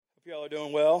Hope y'all are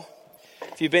doing well.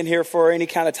 If you've been here for any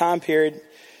kind of time period,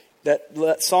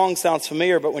 that song sounds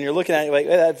familiar, but when you're looking at it, you're like,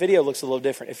 hey, that video looks a little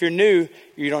different. If you're new,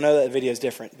 you don't know that video is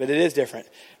different, but it is different.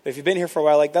 But if you've been here for a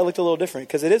while, like, that looked a little different,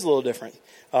 because it is a little different.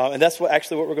 And that's what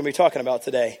we're going to be talking about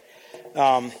today.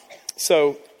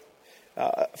 So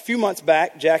a few months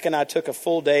back, Jack and I took a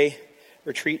full day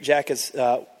retreat. Jack is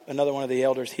another one of the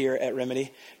elders here at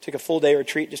Remedy. Took a full day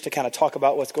retreat just to kind of talk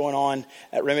about what's going on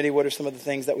at Remedy. What are some of the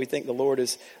things that we think the Lord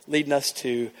is leading us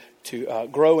to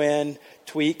grow in,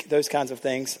 tweak, those kinds of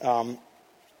things.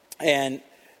 And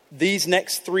these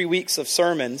next 3 weeks of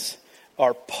sermons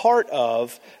are part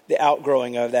of the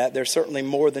outgrowing of that. There's certainly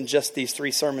more than just these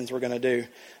 3 sermons we're going to do.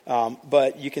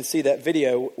 But you can see that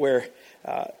video where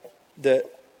the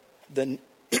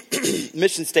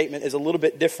mission statement is a little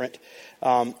bit different.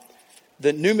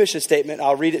 The new mission statement,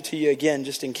 I'll read it to you again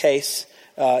just in case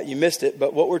you missed it.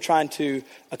 But what we're trying to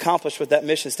accomplish with that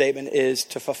mission statement is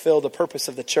to fulfill the purpose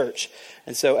of the church.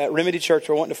 And so at Remedy Church,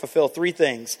 we're wanting to fulfill 3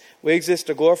 things. We exist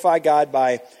to glorify God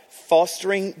by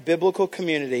fostering biblical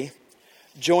community,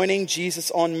 joining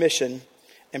Jesus on mission,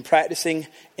 and practicing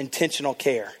intentional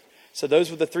care. So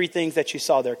those were the 3 things that you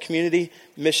saw there: community,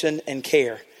 mission, and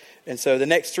care. And so the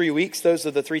next 3 weeks, those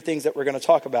are the 3 things that we're going to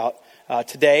talk about.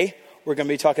 Today, we're going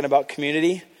to be talking about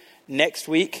community. Next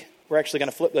week, we're actually going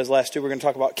to flip those last 2. We're going to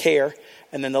talk about care.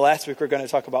 And then the last week, we're going to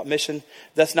talk about mission.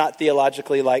 That's not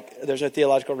theologically there's no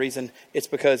theological reason. It's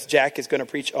because Jack is going to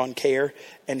preach on care.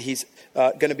 And he's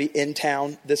going to be in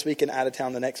town this week and out of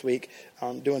town the next week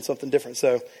doing something different.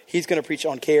 So he's going to preach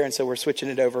on care. And so we're switching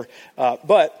it over.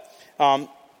 But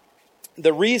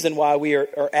the reason why we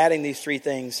are adding these 3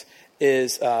 things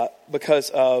is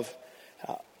because of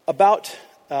about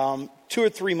 2 or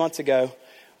 3 months ago,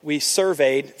 we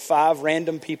surveyed 5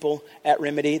 random people at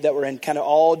Remedy that were in kind of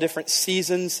all different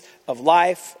seasons of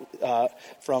life,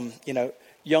 from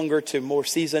younger to more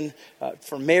seasoned,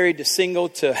 from married to single,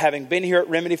 to having been here at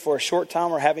Remedy for a short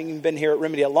time or having been here at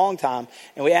Remedy a long time.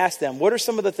 And we asked them, what are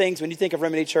some of the things when you think of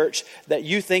Remedy Church that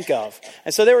you think of?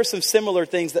 And so there were some similar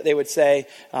things that they would say.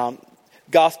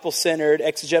 Gospel-centered,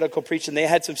 exegetical preaching. They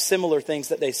had some similar things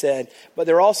that they said, but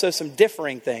there are also some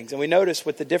differing things. And we noticed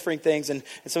with the differing things and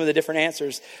some of the different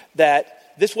answers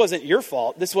that this wasn't your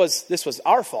fault. This was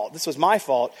our fault. This was my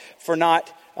fault for not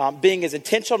being as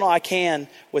intentional as I can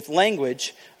with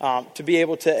language to be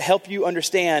able to help you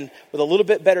understand with a little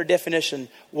bit better definition,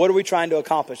 what are we trying to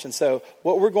accomplish? And so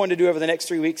what we're going to do over the next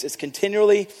 3 weeks is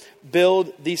continually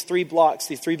build these 3 blocks,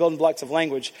 these 3 building blocks of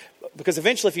language. Because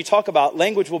eventually, if you talk about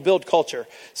language, will build culture.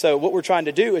 So what we're trying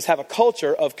to do is have a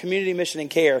culture of community, mission, and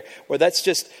care where that's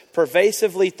just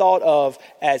pervasively thought of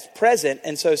as present.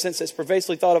 And so since it's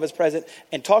pervasively thought of as present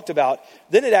and talked about,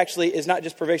 then it actually is not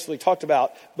just pervasively talked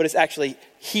about, but it's actually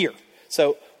here.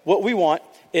 So what we want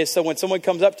is, so when someone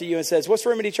comes up to you and says, what's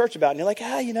Remedy Church about? And you're like,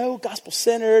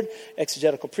 gospel-centered,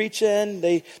 exegetical preaching.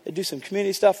 They do some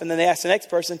community stuff. And then they ask the next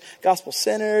person,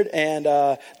 gospel-centered,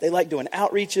 and they like doing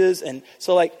outreaches. And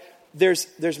so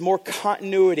there's more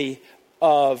continuity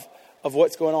of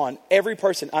what's going on. Every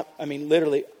person, I mean,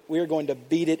 literally, we are going to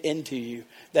beat it into you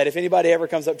that if anybody ever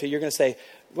comes up to you, you're going to say,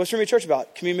 what's Remedy Church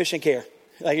about? Community, mission, care.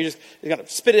 You're going to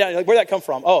spit it out. You're like, where'd that come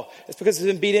from? Oh, it's because it's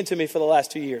been beat into me for the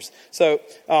last 2 years. So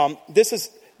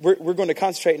we're going to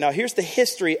concentrate. Now, here's the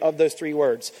history of those 3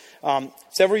 words.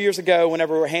 Several years ago,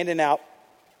 whenever we were handing out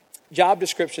job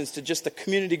descriptions to just the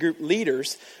community group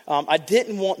leaders, I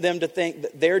didn't want them to think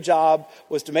that their job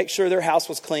was to make sure their house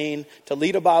was clean, to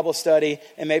lead a Bible study,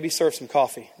 and maybe serve some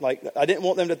coffee. I didn't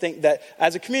want them to think that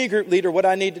as a community group leader, what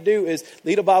I need to do is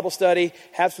lead a Bible study,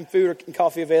 have some food or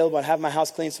coffee available, and have my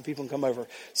house clean so people can come over.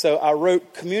 So I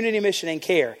wrote community, mission, and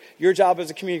care. Your job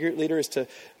as a community group leader is to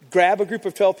grab a group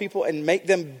of 12 people and make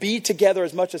them be together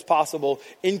as much as possible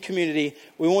in community.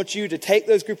 We want you to take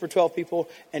those group of 12 people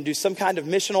and do some kind of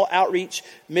missional outreach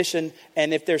mission.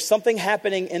 And if there's something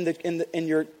happening in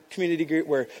your community group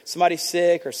where somebody's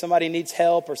sick or somebody needs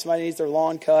help or somebody needs their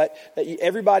lawn cut,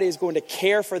 everybody is going to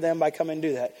care for them by coming and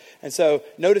do that. And so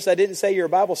notice I didn't say you're a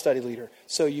Bible study leader.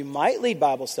 So you might lead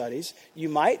Bible studies. You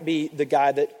might be the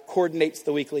guy that coordinates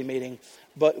the weekly meeting.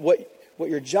 But what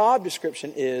your job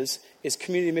description is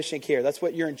community, mission, and care. That's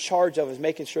what you're in charge of, is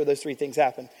making sure those 3 things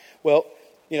happen. Well,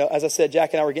 as I said,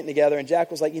 Jack and I were getting together, and Jack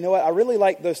was like, you know what? I really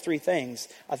like those 3 things.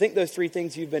 I think those 3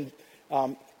 things you've been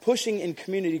pushing in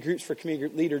community groups for community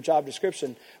group leader job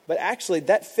description, but actually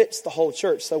that fits the whole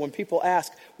church. So when people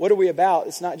ask, what are we about?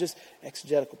 It's not just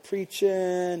exegetical preaching.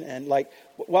 And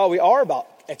while we are about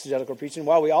exegetical preaching,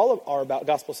 while we all are about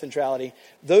gospel centrality,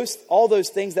 all those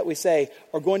things that we say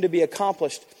are going to be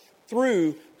accomplished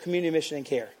through community, mission, and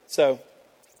care. So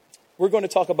we're going to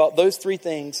talk about those 3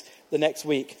 things the next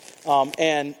week.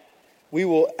 And we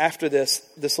will, after this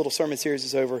little sermon series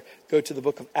is over, go to the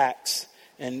book of Acts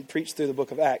and preach through the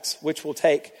book of Acts, which will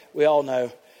take, we all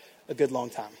know, a good long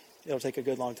time. It'll take a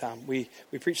good long time. We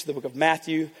preached the book of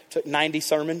Matthew, took 90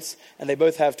 sermons, and they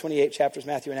both have 28 chapters,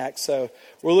 Matthew and Acts. So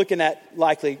we're looking at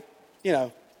likely,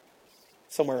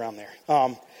 somewhere around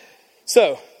there.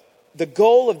 So the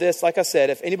goal of this, like I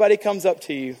said, if anybody comes up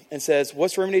to you and says,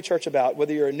 what's Remedy Church about?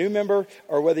 Whether you're a new member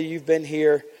or whether you've been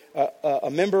here a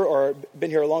member or been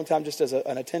here a long time just as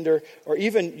an attender, or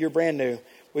even you're brand new,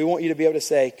 we want you to be able to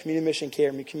say community mission care,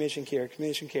 community mission care, community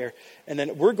mission care. And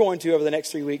then we're going to, over the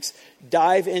next 3 weeks,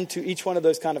 dive into each one of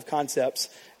those kind of concepts,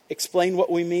 explain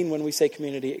what we mean when we say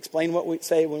community, explain what we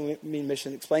say when we mean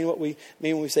mission, explain what we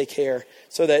mean when we say care,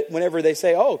 so that whenever they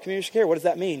say, oh, community mission care, what does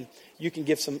that mean? You can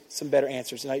give some better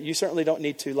answers. Now, you certainly don't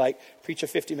need to preach a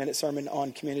 50-minute sermon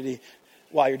on community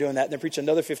while you're doing that, and then preach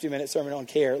another 50-minute sermon on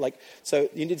care. So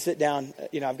you need to sit down.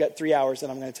 I've got 3 hours,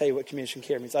 and I'm going to tell you what community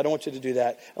care means. I don't want you to do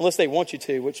that unless they want you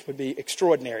to, which would be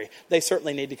extraordinary. They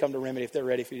certainly need to come to Remedy if they're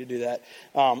ready for you to do that.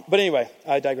 But anyway,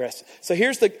 I digress. So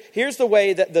here's the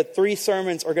way that the 3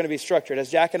 sermons are going to be structured. As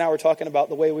Jack and I were talking about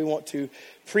the way we want to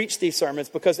preach these sermons,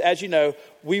 because as you know,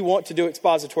 we want to do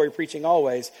expository preaching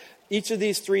always. Each of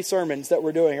these 3 sermons that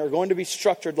we're doing are going to be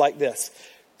structured like this.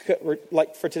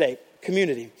 Like for today,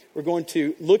 community. We're going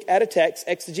to look at a text,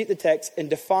 exegete the text, and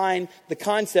define the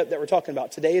concept that we're talking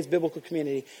about. Today is biblical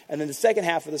community. And then the second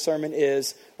half of the sermon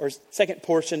second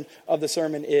portion of the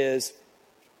sermon is,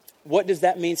 what does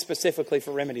that mean specifically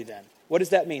for Remedy then? What does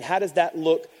that mean? How does that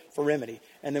look for Remedy?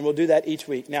 And then we'll do that each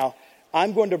week. Now,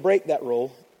 I'm going to break that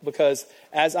rule because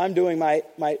as I'm doing my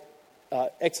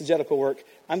exegetical work,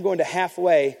 I'm going to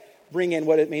halfway bring in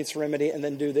what it means for Remedy and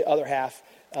then do the other half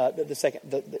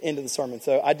the end of the sermon.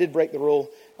 So I did break the rule,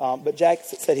 but Jack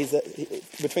said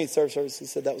between services, he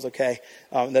said that was okay,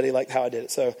 that he liked how I did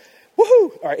it. So,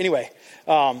 woohoo! All right, anyway,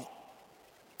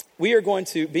 we are going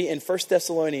to be in 1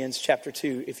 Thessalonians chapter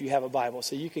 2 if you have a Bible.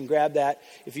 So you can grab that.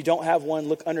 If you don't have one,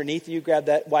 look underneath you, grab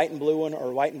that white and blue one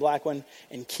or white and black one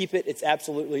and keep it. It's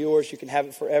absolutely yours. You can have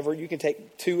it forever. You can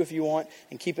take 2 if you want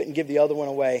and keep it and give the other one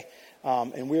away.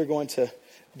 And we are going to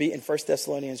be in 1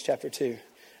 Thessalonians chapter 2.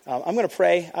 I'm going to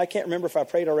pray. I can't remember if I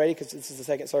prayed already because this is the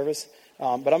second service.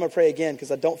 But I'm going to pray again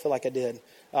because I don't feel like I did.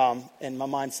 And my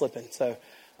mind's slipping. So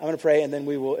I'm going to pray and then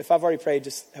we will. If I've already prayed,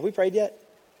 have we prayed yet?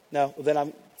 No. Well, then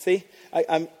I'm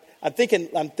thinking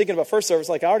about first service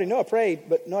like I already know I prayed,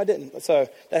 but no, I didn't. So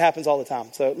that happens all the time.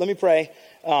 So let me pray.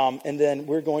 And then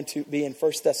we're going to be in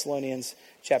 1 Thessalonians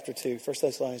chapter 2. 1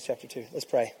 Thessalonians chapter 2. Let's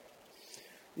pray.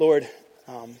 Lord,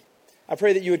 I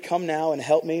pray that you would come now and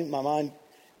help me. My mind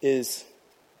is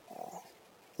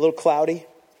a little cloudy,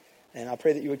 and I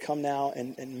pray that you would come now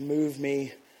and move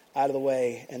me out of the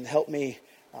way and help me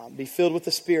be filled with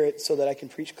the Spirit so that I can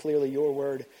preach clearly your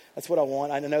word. That's what I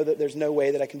want. I know that there's no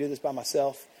way that I can do this by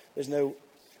myself. There's no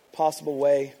possible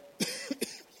way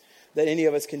that any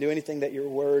of us can do anything that your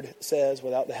word says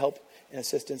without the help and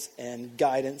assistance and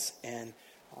guidance and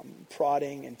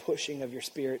prodding and pushing of your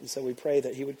Spirit. And so we pray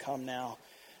that he would come now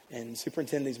and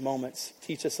superintend these moments,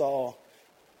 teach us all,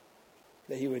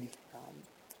 that he would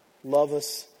love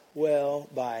us well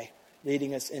by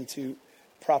leading us into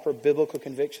proper biblical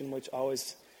conviction, which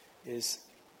always is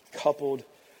coupled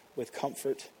with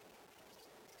comfort.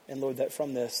 And Lord, that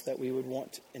from this, that we would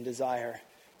want and desire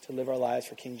to live our lives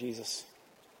for King Jesus.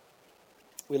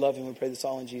 We love him. We pray this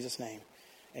all in Jesus' name.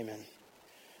 Amen.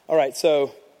 All right,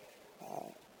 so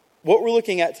what we're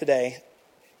looking at today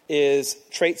is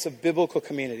traits of biblical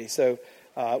community. So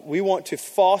we want to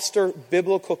foster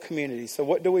biblical community. So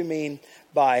what do we mean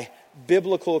by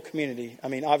biblical community? I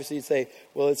mean, obviously you'd say,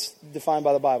 well, it's defined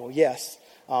by the Bible. Yes.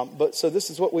 But so this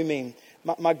is what we mean.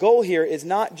 My goal here is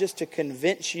not just to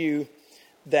convince you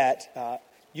that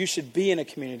you should be in a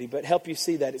community, but help you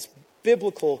see that it's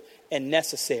biblical and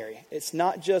necessary. It's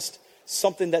not just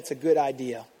something that's a good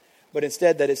idea, but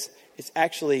instead that it's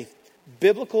actually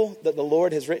biblical, that the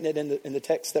Lord has written it in the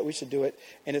text that we should do it,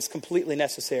 and it's completely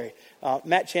necessary.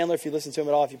 Matt Chandler, if you listen to him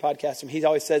at all, if you podcast him, he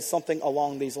always says something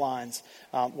along these lines.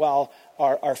 While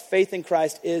our faith in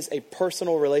Christ is a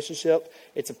personal relationship,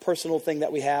 it's a personal thing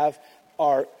that we have,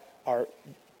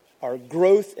 our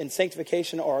growth in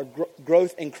sanctification or our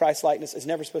growth in Christ-likeness is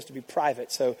never supposed to be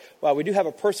private. So while we do have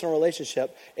a personal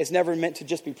relationship, it's never meant to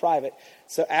just be private.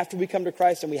 So after we come to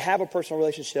Christ and we have a personal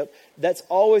relationship, that's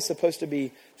always supposed to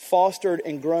be fostered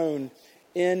and grown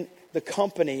in the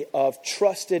company of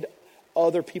trusted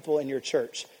other people in your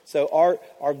church. So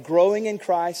our growing in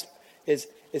Christ is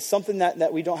something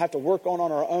that we don't have to work on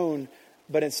our own,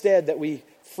 but instead that we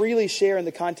freely share in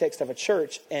the context of a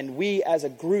church, and we as a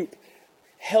group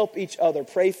help each other,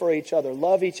 pray for each other,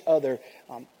 love each other,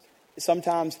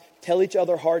 sometimes tell each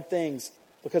other hard things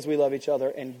because we love each other,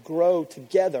 and grow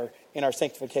together in our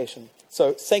sanctification.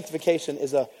 So sanctification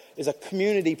is a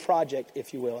community project,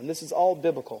 if you will, and this is all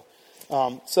biblical.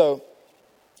 So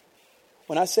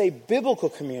when I say biblical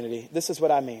community, this is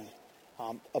what I mean.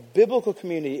 A biblical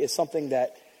community is something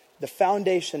that the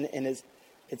foundation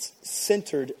it's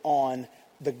centered on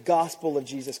the gospel of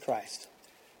Jesus Christ.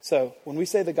 So when we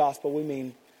say the gospel, we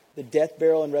mean the death,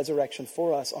 burial, and resurrection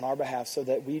for us on our behalf, so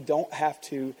that we don't have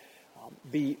to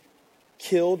be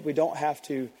killed. We don't have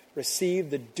to receive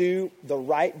the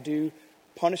right due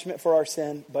punishment for our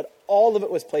sin, but all of it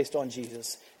was placed on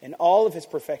Jesus, and all of his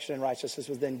perfection and righteousness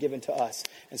was then given to us.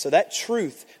 And so that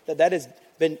truth, that has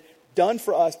been done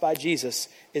for us by Jesus,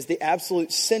 is the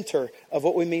absolute center of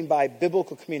what we mean by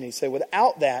biblical community. So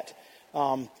without that,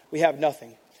 we have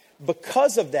nothing.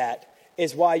 Because of that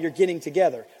is why you're getting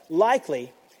together.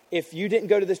 Likely, if you didn't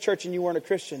go to this church and you weren't a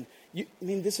Christian,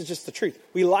 this is just the truth.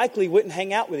 We likely wouldn't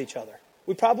hang out with each other.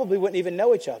 We probably wouldn't even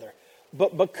know each other.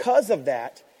 But because of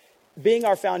that, being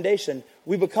our foundation,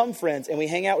 we become friends and we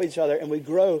hang out with each other and we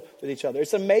grow with each other.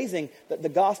 It's amazing that the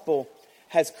gospel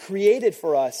has created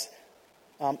for us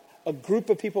a group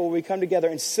of people where we come together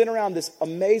and sit around this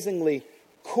amazingly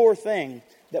core thing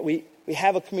that we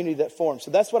have a community that forms.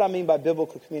 So that's what I mean by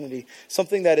biblical community,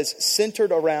 something that is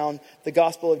centered around the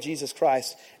gospel of Jesus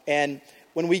Christ. And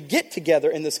when we get together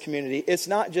in this community, it's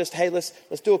not just, hey, let's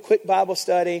do a quick Bible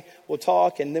study, we'll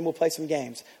talk, and then we'll play some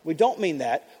games. We don't mean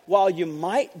that. While you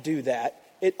might do that,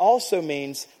 it also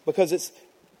means, because it's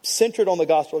centered on the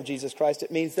gospel of Jesus Christ,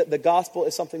 it means that the gospel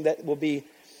is something that will be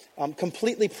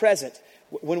completely present.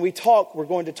 When we talk, we're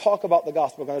going to talk about the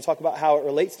gospel. We're going to talk about how it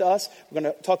relates to us. We're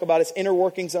going to talk about its inner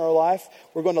workings in our life.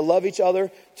 We're going to love each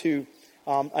other to...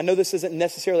 I know this isn't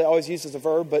necessarily always used as a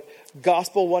verb, but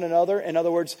gospel one another. In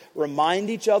other words, remind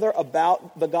each other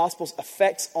about the gospel's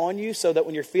effects on you, so that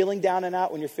when you're feeling down and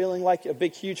out, when you're feeling like a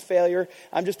big, huge failure,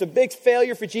 I'm just a big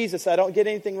failure for Jesus, I don't get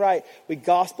anything right. We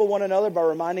gospel one another by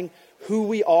reminding who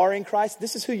we are in Christ.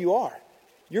 This is who you are.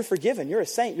 You're forgiven. You're a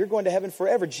saint. You're going to heaven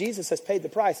forever. Jesus has paid the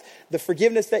price. The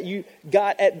forgiveness that you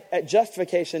got at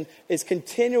justification is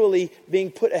continually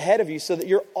being put ahead of you, so that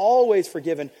you're always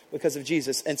forgiven because of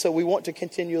Jesus. And so we want to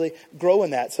continually grow in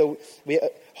that. So we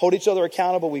hold each other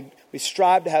accountable. We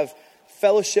strive to have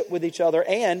fellowship with each other.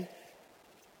 And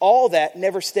all that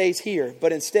never stays here.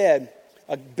 But instead,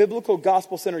 a biblical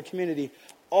gospel-centered community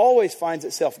always finds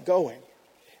itself going.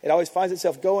 It always finds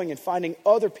itself going and finding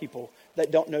other people that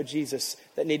don't know Jesus,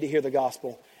 that need to hear the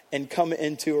gospel and come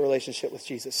into a relationship with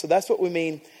Jesus. So that's what we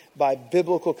mean by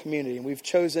biblical community. And we've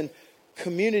chosen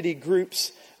community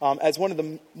groups as one of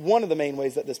the main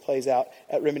ways that this plays out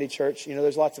at Remedy Church. You know,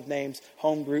 there's lots of names: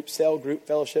 home group, cell group,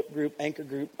 fellowship group, anchor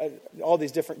group, all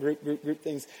these different group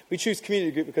things. We choose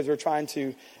community group because we're trying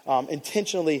to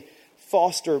intentionally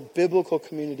foster biblical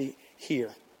community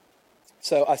here.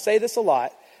 So I say this a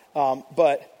lot,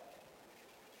 but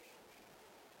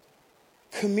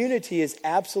community is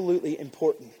absolutely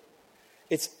important.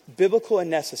 It's biblical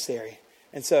and necessary.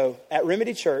 And so at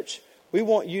Remedy Church, we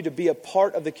want you to be a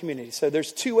part of the community. So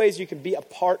there's two ways you can be a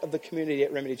part of the community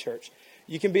at Remedy Church.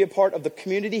 You can be a part of the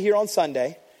community here on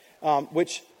Sunday,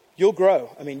 which you'll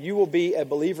grow. I mean, you will be a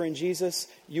believer in Jesus.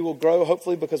 You will grow,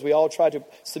 hopefully, because we all try to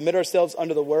submit ourselves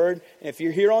under the word. And if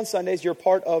you're here on Sundays, you're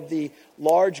part of the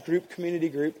large group, community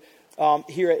group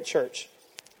here at church.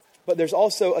 But there's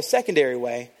also a secondary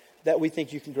way that we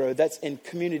think you can grow. That's in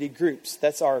community groups.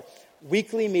 That's our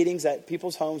weekly meetings at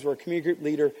people's homes, where a community group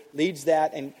leader leads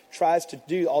that and tries to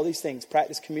do all these things,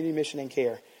 practice community mission and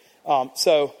care.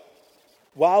 So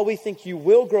while we think you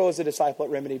will grow as a disciple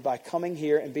at Remedy by coming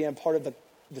here and being part of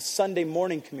the Sunday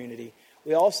morning community,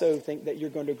 we also think that you're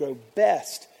going to grow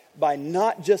best by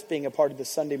not just being a part of the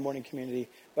Sunday morning community,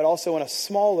 but also in a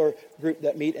smaller group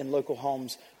that meet in local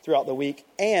homes throughout the week.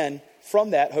 And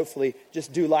from that, hopefully,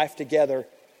 just do life together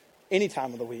any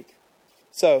time of the week.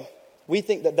 So we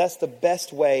think that that's the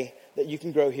best way that you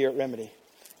can grow here at Remedy.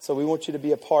 So we want you to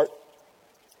be a part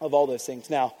of all those things.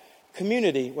 Now,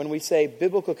 community, when we say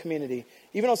biblical community,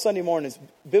 even on Sunday mornings,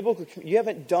 you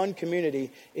haven't done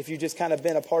community if you've just kind of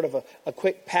been a part of a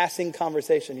quick passing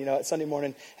conversation, you know, at Sunday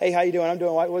morning. Hey, how you doing? I'm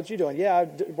doing all right. What you doing? Yeah, I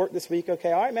worked this week.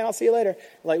 Okay, all right, man, I'll see you later.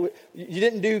 Like, you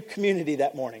didn't do community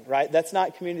that morning, right? That's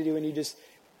not community when you just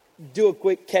do a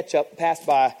quick catch-up,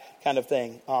 pass-by kind of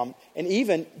thing. And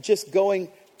even just going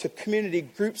to community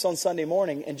groups on Sunday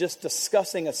morning and just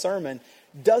discussing a sermon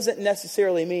doesn't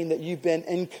necessarily mean that you've been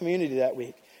in community that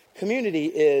week. Community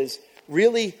is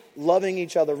really loving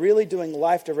each other, really doing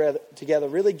life together,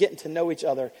 really getting to know each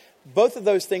other both of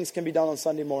those things can be done on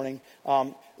Sunday morning.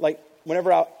 Like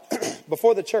whenever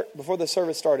before the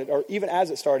service started, or even as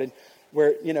it started,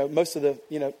 where most of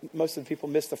the people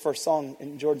missed the first song,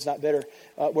 and Jordan's not bitter,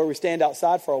 where we stand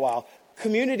outside for a while.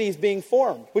 Community is being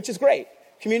formed, which is great.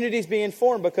 Community is being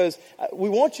formed because we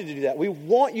want you to do that. We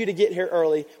want you to get here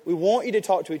early. We want you to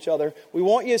talk to each other. We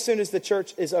want you, as soon as the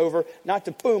church is over, not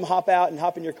to boom, hop out and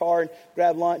hop in your car and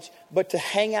grab lunch, but to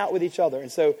hang out with each other.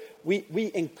 And so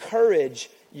we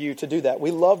encourage you to do that. We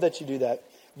love that you do that.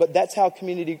 But that's how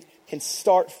community can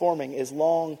start forming, is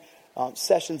long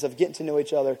sessions of getting to know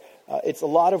each other. It's a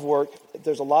lot of work.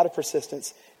 There's a lot of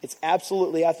persistence. It's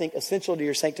absolutely, I think, essential to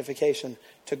your sanctification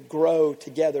to grow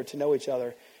together, to know each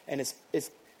other. And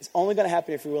it's only going to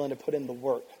happen if you're willing to put in the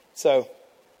work. So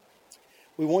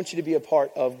we want you to be a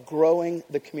part of growing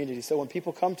the community. So when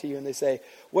people come to you and they say,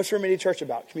 what's Remedy Church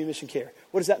about? Community Mission Care.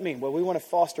 What does that mean? Well, we want to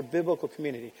foster biblical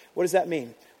community. What does that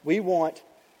mean? We want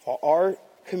for our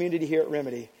community here at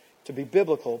Remedy to be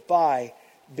biblical by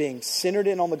being centered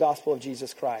in on the gospel of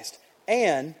Jesus Christ.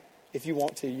 And if you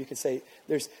want to, you can say,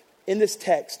 in this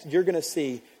text, you're going to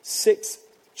see 6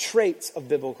 traits of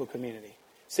biblical community.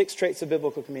 6 traits of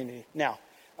biblical community. Now,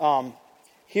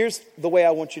 here's the way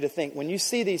I want you to think. When you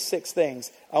see these 6 things,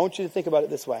 I want you to think about it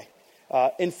this way.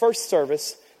 In first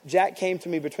service, Jack came to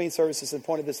me between services and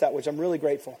pointed this out, which I'm really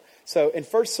grateful. So in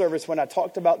first service, when I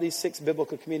talked about these 6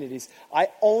 biblical communities, I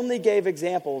only gave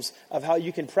examples of how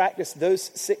you can practice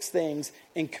those 6 things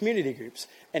in community groups.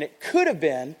 And it could have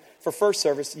been, for first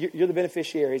service, you're the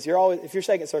beneficiaries. If you're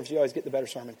second service, you always get the better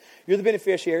sermon. You're the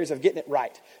beneficiaries of getting it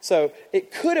right. So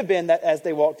it could have been that as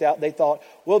they walked out, they thought,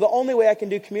 well, the only way I can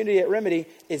do community at Remedy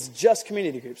is just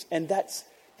community groups. And that's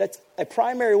a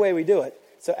primary way we do it.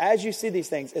 So as you see these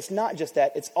things, it's not just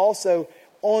that. It's also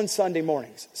on Sunday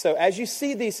mornings. So as you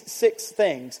see these 6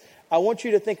 things, I want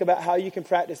you to think about how you can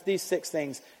practice these 6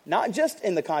 things, not just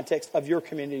in the context of your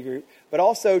community group, but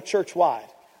also church-wide.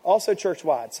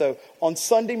 So on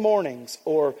Sunday mornings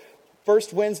or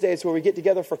first Wednesdays where we get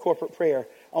together for corporate prayer,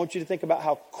 I want you to think about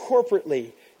how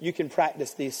corporately you can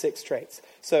practice these 6 traits.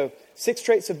 So 6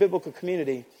 traits of biblical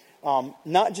community,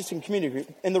 not just in community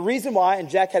group. And the reason why, and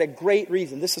Jack had a great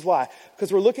reason, this is why,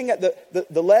 because we're looking at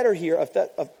the letter here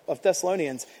of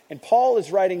Thessalonians, and Paul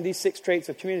is writing these 6 traits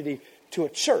of community to a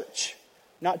church,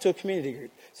 not to a community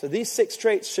group. So these 6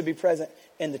 traits should be present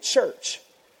in the church.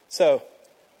 So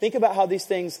think about how these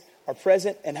things are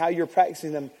present and how you're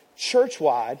practicing them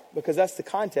church-wide, because that's the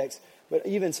context, but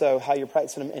even so, how you're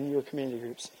practicing them in your community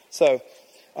groups. So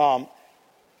I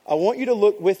want you to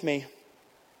look with me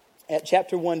at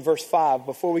chapter 1, verse 5,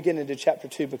 before we get into chapter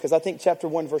 2, because I think chapter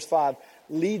 1, verse 5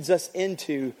 leads us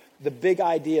into the big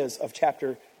ideas of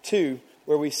chapter 2,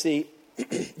 where we see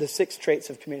the 6 traits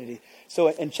of community. So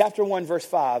in chapter 1, verse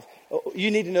 5, you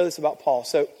need to know this about Paul.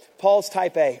 So Paul's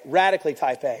type A, radically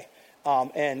type A.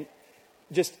 And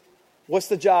just, what's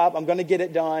the job? I'm going to get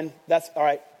it done. That's all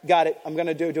right. Got it. I'm going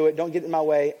to do it. Don't get in my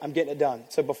way. I'm getting it done.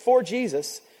 So before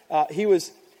Jesus, he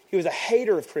was a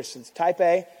hater of Christians. Type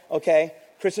A. Okay.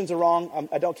 Christians are wrong.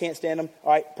 Can't stand them.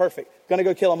 All right. Perfect. Going to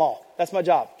go kill them all. That's my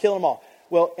job. Kill them all.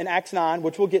 Well, in Acts 9,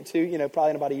 which we'll get to, probably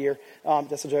in about a year.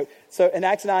 That's a joke. So in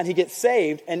Acts 9, he gets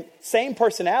saved, and same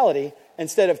personality.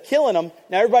 Instead of killing them,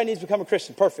 now everybody needs to become a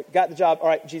Christian. Perfect. Got the job. All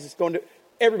right. Jesus, going to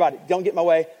everybody, don't get in my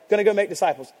way. Going to go make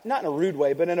disciples. Not in a rude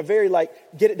way, but in a very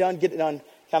get it done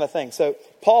kind of thing. So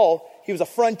Paul, he was a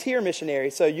frontier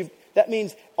missionary. So that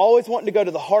means always wanting to go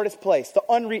to the hardest place, the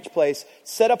unreached place,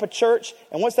 set up a church.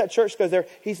 And once that church goes there,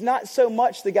 he's not so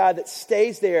much the guy that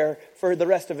stays there for the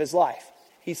rest of his life.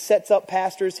 He sets up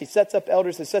pastors, he sets up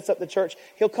elders, he sets up the church.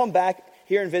 He'll come back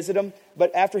here and visit them.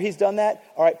 But after he's done that,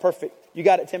 all right, perfect. You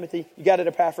got it, Timothy. You got it,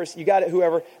 Epaphras. You got it,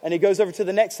 whoever. And he goes over to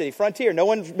the next city, frontier. No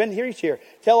one's been here.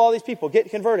 Tell all these people, get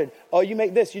converted. Oh, you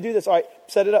make this, you do this. All right,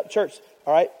 set it up, church.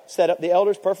 All right, set up the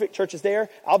elders. Perfect. Church is there.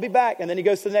 I'll be back. And then he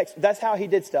goes to the next. That's how he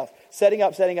did stuff. Setting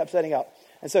up.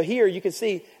 And so here you can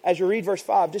see, as you read verse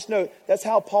 5, just know that's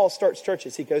how Paul starts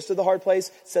churches. He goes to the hard place,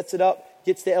 sets it up,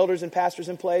 gets the elders and pastors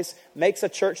in place, makes a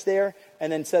church there, and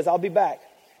then says, I'll be back.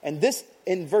 And this,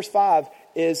 in verse 5,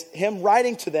 is him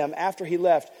writing to them after he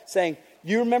left, saying,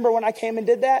 you remember when I came and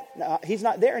did that? No, he's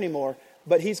not there anymore,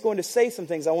 but he's going to say some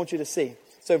things I want you to see.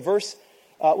 So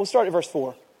we'll start at verse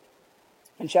 4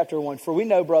 in chapter 1. For we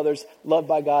know, brothers, loved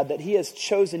by God, that he has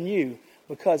chosen you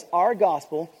because our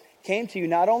gospel came to you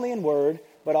not only in word,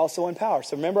 but also in power.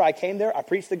 So remember, I came there, I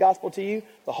preached the gospel to you,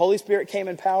 the Holy Spirit came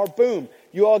in power, boom,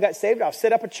 you all got saved, I've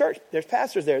set up a church, there's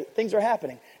pastors there, things are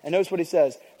happening. And notice what he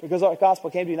says, because our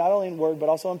gospel came to you not only in word, but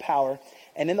also in power,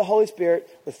 and in the Holy Spirit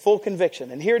with full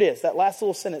conviction. And here it is, that last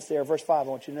little sentence there, verse 5, I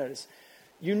want you to notice.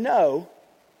 You know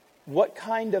what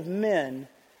kind of men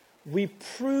we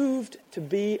proved to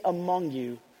be among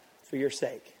you for your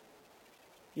sake.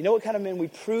 You know what kind of men we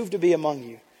proved to be among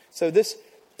you. So this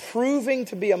proving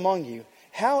to be among you,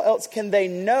 how else can they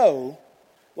know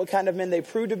what kind of men they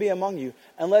proved to be among you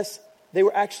unless they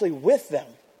were actually with them,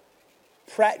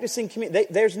 practicing community?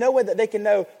 There's no way that they can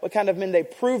know what kind of men they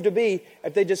proved to be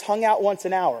if they just hung out once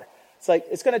an hour. It's like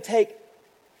it's going to take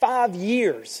 5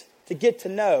 years to get to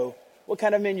know what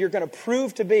kind of men you're going to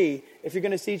prove to be if you're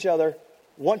going to see each other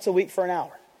once a week for an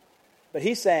hour. But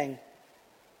he's saying,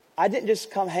 I didn't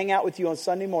just come hang out with you on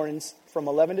Sunday mornings from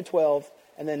 11 to 12,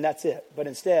 and then that's it. But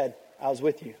instead, I was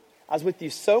with you. I was with you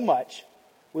so much,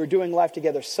 we were doing life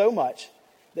together so much,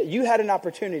 that you had an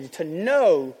opportunity to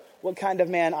know what kind of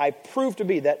man I proved to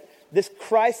be, that this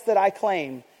Christ that I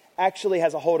claim actually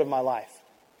has a hold of my life.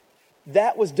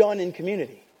 That was done in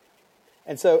community.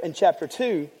 And so in chapter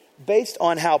 2, based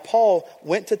on how Paul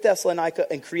went to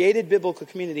Thessalonica and created biblical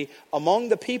community among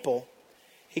the people,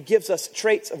 he gives us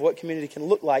traits of what community can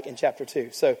look like in chapter 2.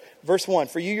 So verse 1,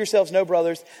 for you yourselves know,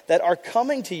 brothers, that our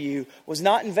coming to you was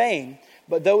not in vain,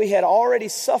 but though we had already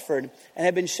suffered and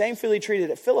had been shamefully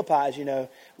treated at Philippi, as you know,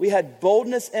 we had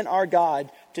boldness in our God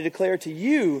to declare to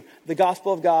you the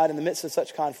gospel of God in the midst of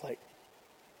such conflict.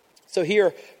 So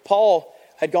here, Paul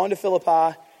had gone to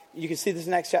Philippi. You can see this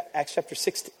in Acts chapter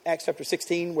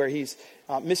 16, where he's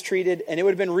mistreated. And it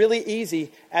would have been really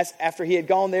easy after he had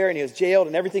gone there and he was jailed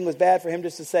and everything was bad for him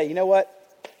just to say, you know what?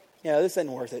 This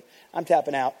isn't worth it. I'm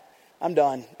tapping out. I'm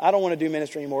done. I don't want to do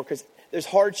ministry anymore because there's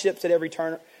hardships at every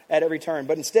turn.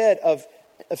 But instead of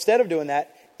doing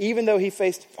that, even though he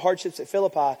faced hardships at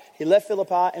Philippi, he left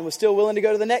Philippi and was still willing to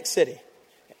go to the next city.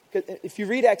 If you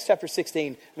read Acts chapter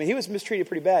 16, he was mistreated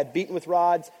pretty bad, beaten with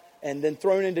rods, and then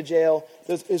thrown into jail.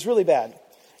 It was really bad.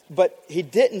 But he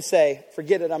didn't say,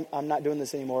 forget it, I'm not doing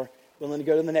this anymore. Willing to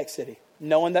go to the next city,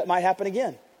 knowing that might happen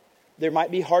again. There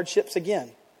might be hardships again.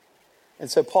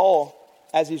 And so Paul,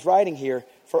 as he's writing here,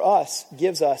 for us,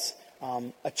 gives us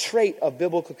a trait of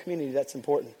biblical community that's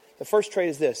important. The first trait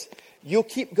is this: you'll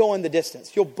keep going the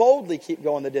distance. You'll boldly keep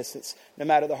going the distance, no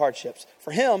matter the hardships.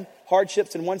 For him,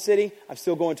 hardships in one city, I'm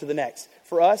still going to the next.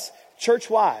 For us,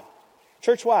 church-wide,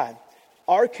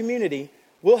 our community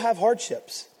will have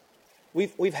hardships.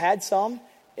 We've had some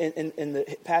in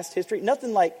the past history.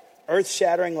 Nothing like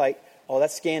earth-shattering, like, oh,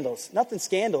 that's scandalous. Nothing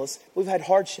scandalous. We've had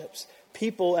hardships.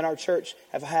 People in our church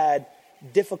have had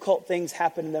difficult things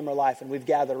happen in their life, and we've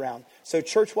gathered around. So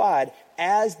church-wide,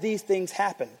 as these things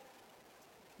happen,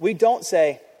 we don't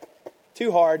say,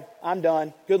 too hard, I'm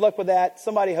done, good luck with that,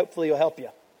 somebody hopefully will help you.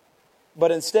 But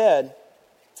instead,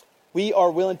 we are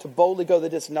willing to boldly go the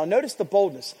distance. Now notice the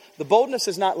boldness. The boldness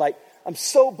is not like, I'm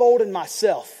so bold in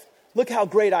myself. Look how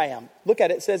great I am. Look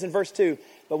at it. It says in verse 2,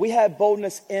 but we have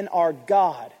boldness in our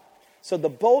God. So the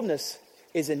boldness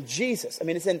is in Jesus.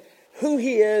 It's in who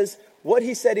he is, what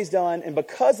he said he's done. And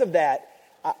because of that,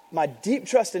 my deep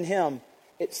trust in him,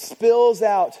 it spills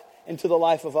out into the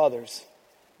life of others.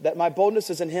 That my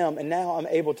boldness is in him, and now I'm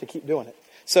able to keep doing it.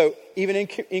 So even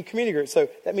in community groups. So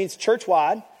that means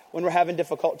church-wide, when we're having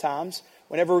difficult times,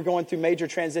 whenever we're going through major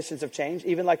transitions of change,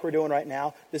 even like we're doing right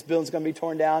now, this building's going to be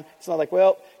torn down. It's not like,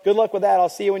 well, good luck with that. I'll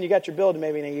see you when you got your building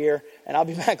maybe in a year, and I'll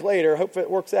be back later. Hope it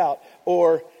works out.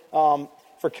 Or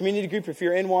for community group, if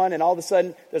you're in one, and all of a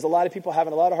sudden there's a lot of people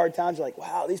having a lot of hard times, you're like,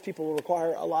 wow, these people will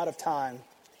require a lot of time.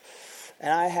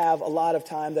 And I have a lot of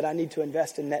time that I need to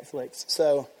invest in Netflix.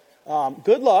 So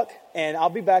good luck, and I'll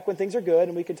be back when things are good,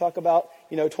 and we can talk about,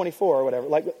 24 or whatever.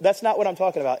 Like, that's not what I'm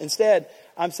talking about. Instead,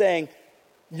 I'm saying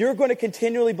you're going to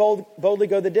continually boldly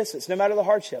go the distance, no matter the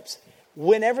hardships.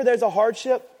 Whenever there's a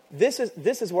hardship, this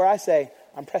is where I say,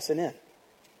 I'm pressing in.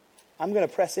 I'm going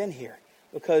to press in here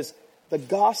because the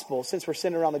gospel, since we're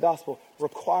centered around the gospel,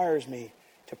 requires me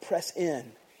to press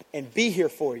in and be here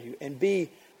for you and be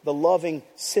the loving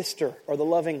sister or the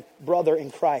loving brother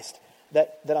in Christ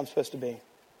that I'm supposed to be.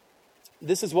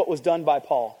 This is what was done by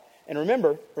Paul. And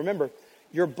remember,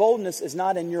 your boldness is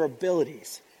not in your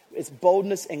abilities. It's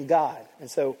boldness in God.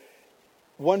 And so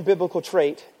one biblical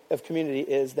trait of community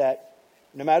is that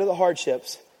no matter the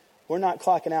hardships, we're not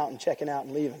clocking out and checking out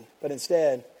and leaving. But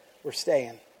instead, we're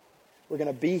staying. We're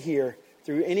going to be here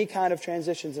through any kind of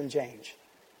transitions and change,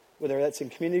 whether that's in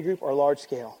community group or large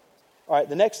scale. All right,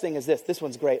 the next thing is this. This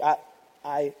one's great.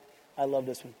 I love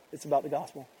this one. It's about the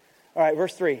gospel. All right,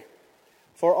 verse 3.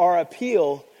 For our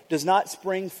appeal does not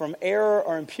spring from error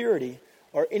or impurity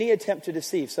or any attempt to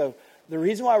deceive. So the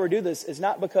reason why we do this is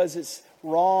not because it's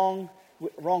wrong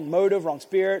motive, wrong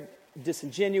spirit,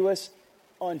 disingenuous,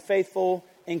 unfaithful,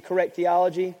 incorrect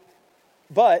theology,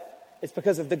 but it's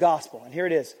because of the gospel. And here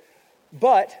it is.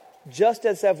 But just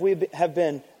as we have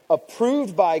been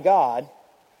approved by God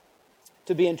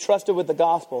to be entrusted with the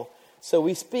gospel. So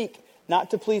we speak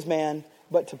not to please man,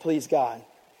 but to please God.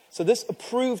 So this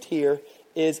approved here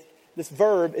is, this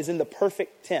verb is in the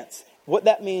perfect tense. What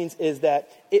that means is that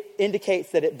it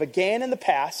indicates that it began in the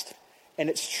past, and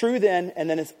it's true then, and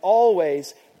then it's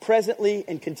always presently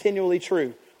and continually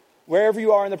true. Wherever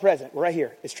you are in the present, right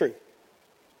here, it's true.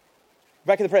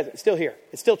 Back in the present, it's still here.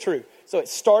 It's still true. So it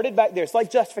started back there. It's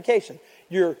like justification.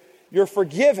 You're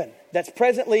forgiven. That's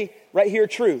presently right here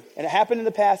true. And it happened in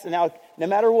the past, and now no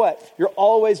matter what, you're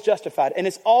always justified. And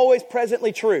it's always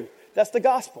presently true. That's the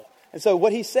gospel. And so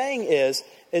what he's saying is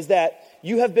that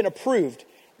you have been approved.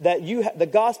 That the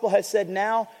gospel has said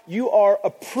now you are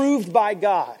approved by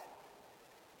God.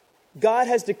 God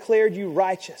has declared you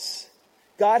righteous.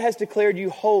 God has declared you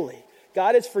holy.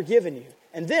 God has forgiven you.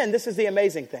 And then, this is the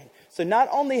amazing thing. So not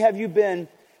only have you been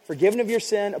forgiven of your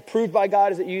sin, approved by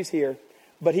God as it used here,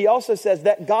 but he also says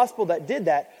that gospel that did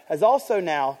that has also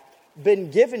now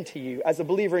been given to you as a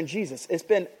believer in Jesus. It's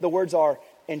been, the words are,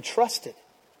 entrusted.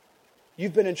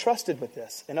 You've been entrusted with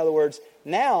this. In other words,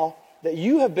 now that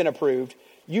you have been approved,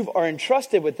 you are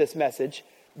entrusted with this message.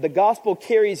 The gospel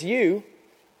carries you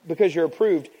because you're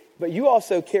approved, but you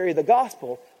also carry the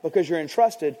gospel because you're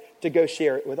entrusted to go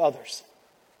share it with others.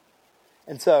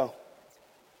 And so,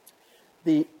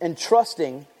 the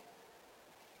entrusting,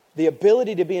 the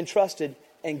ability to be entrusted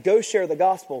and go share the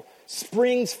gospel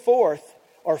springs forth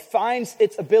or finds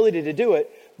its ability to do it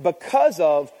because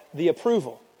of the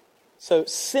approval. So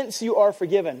since you are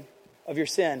forgiven of your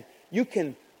sin, you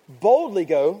can boldly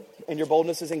go, and your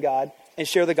boldness is in God, and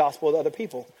share the gospel with other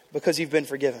people because you've been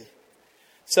forgiven.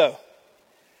 So,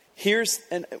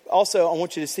 and also I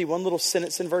want you to see one little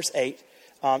sentence in verse 8,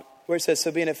 where it says,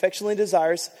 so being affectionately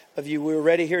desirous of you, we were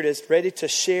ready, here it is, ready to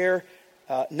share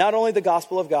not only the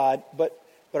gospel of God, but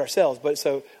ourselves. But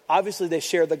so obviously they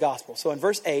shared the gospel. So in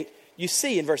verse 8, you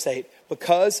see in verse 8,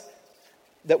 because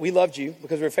that we loved you,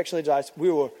 because we were affectionately desirous,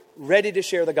 we were ready to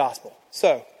share the gospel.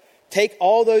 So take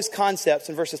all those concepts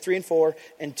in verses 3 and 4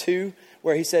 and 2,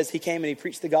 where he says he came and he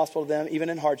preached the gospel to them, even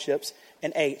in hardships,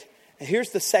 and 8. And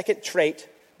here's the second trait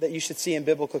that you should see in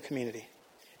biblical community,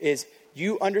 is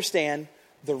you understand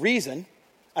the reason.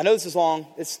 I know this is long.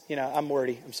 I'm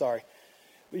wordy. I'm sorry.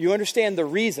 But you understand the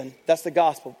reason, that's the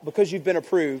gospel, because you've been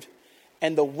approved,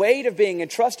 and the weight of being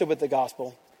entrusted with the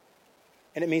gospel,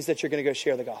 and it means that you're going to go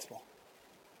share the gospel.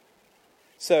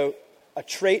 So a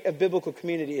trait of biblical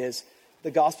community is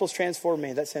the gospel's transformed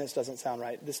me. That sentence doesn't sound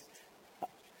right. Just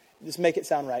make it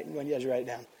sound right as you write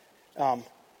it down.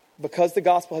 Because the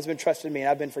gospel has been trusted in me and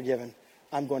I've been forgiven,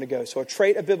 I'm going to go. So a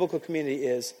trait of biblical community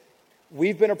is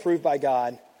we've been approved by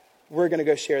God. We're going to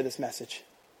go share this message.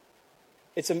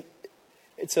 It's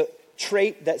a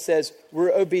trait that says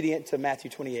we're obedient to Matthew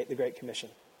 28, the Great Commission.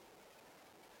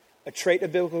 A trait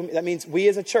of biblical, that means we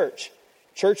as a church,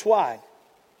 church-wide,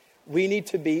 we need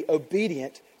to be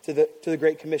obedient to the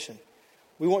Great Commission.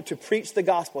 We want to preach the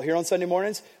gospel. Here on Sunday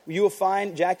mornings, you will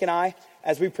find Jack and I,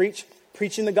 as we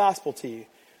preaching the gospel to you.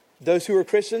 Those who are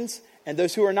Christians and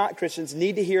those who are not Christians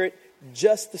need to hear it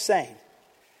just the same.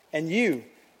 And you,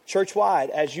 church-wide,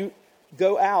 as you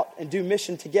go out and do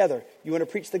mission together, you want to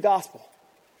preach the gospel.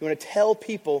 You want to tell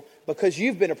people, because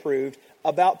you've been approved,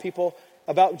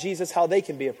 about Jesus, how they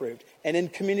can be approved. And in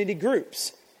community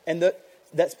groups, and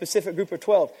that specific group of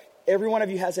 12, every one of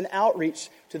you has an outreach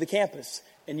to the campus,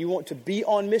 and you want to be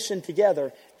on mission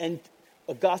together. And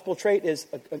a gospel trait is,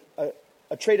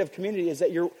 a trait of community is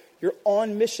that you're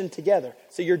on mission together.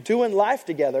 So you're doing life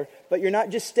together, but you're not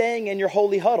just staying in your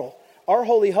holy huddle. Our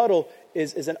holy huddle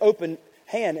is an open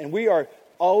hand, and we are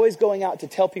always going out to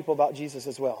tell people about Jesus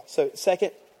as well. So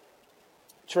second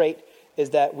trait is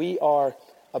that we are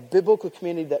a biblical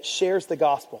community that shares the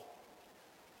gospel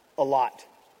a lot.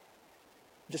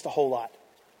 Just a whole lot.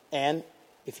 And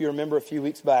if you remember a few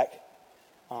weeks back,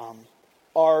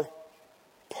 our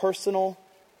personal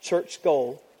church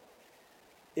goal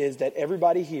is that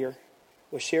everybody here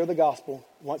will share the gospel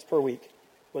once per week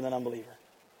with an unbeliever,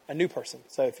 a new person.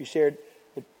 So if you shared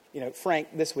with, Frank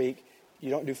this week, you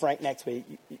don't do Frank next week.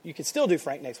 You can still do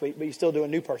Frank next week, but you still do a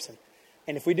new person.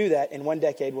 And if we do that, in one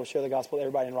decade, we'll share the gospel to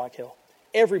everybody in Rock Hill.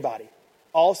 Everybody,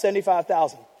 all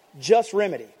 75,000, just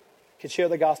Remedy, could share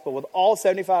the gospel with all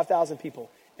 75,000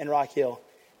 people in Rock Hill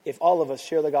if all of us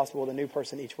share the gospel with a new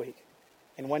person each week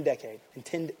in one decade, in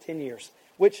 10 years,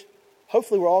 which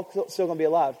hopefully we're all still going to be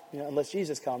alive, unless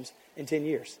Jesus comes in 10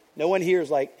 years. No one here is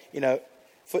like,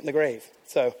 foot in the grave.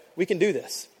 So we can do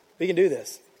this. We can do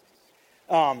this.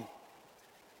 And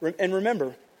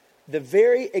remember, the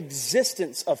very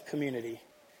existence of community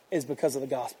is because of the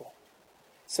gospel.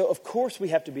 So of course we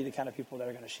have to be the kind of people that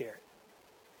are going to share it.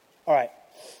 All right.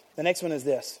 The next one is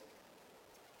this.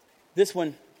 This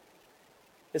one's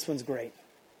great.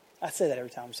 I say that every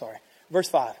time, I'm sorry. Verse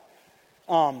 5.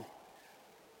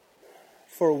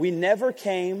 For we never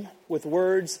came with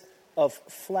words of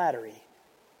flattery,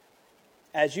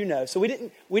 as you know. So we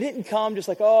didn't come just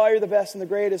like, oh, you're the best and the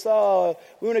greatest. Oh,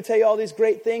 we want to tell you all these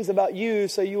great things about you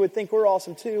so you would think we're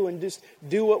awesome too and just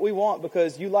do what we want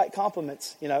because you like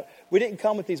compliments. We didn't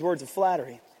come with these words of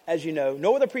flattery, as you know.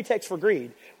 No other pretext for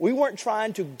greed. We weren't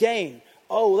trying to gain.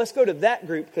 Oh, let's go to that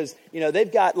group because,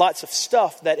 they've got lots of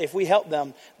stuff that if we help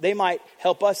them, they might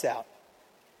help us out.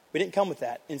 We didn't come with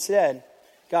that. Instead,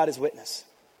 God is witness.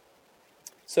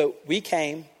 So we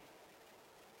came,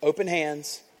 open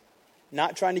hands,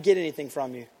 not trying to get anything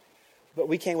from you, but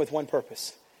we came with one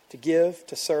purpose: to give,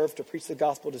 to serve, to preach the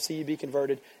gospel, to see you be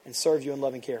converted, and serve you in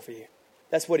love and care for you.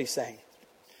 That's what he's saying.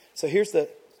 So here's the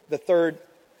third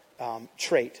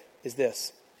trait is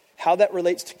this. How that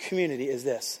relates to community is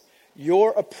this.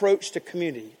 Your approach to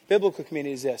community, biblical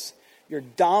community, is this. Your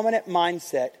dominant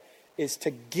mindset is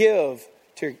to give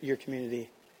to your community,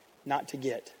 not to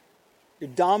get. Your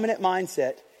dominant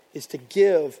mindset is to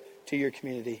give to your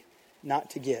community,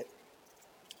 not to get.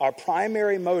 Our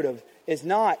primary motive is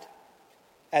not,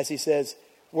 as he says,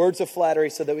 words of flattery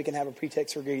so that we can have a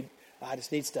pretext for greed. I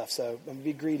just need stuff, so I'm going to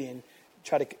be greedy and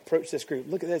try to approach this group.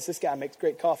 Look at this. This guy makes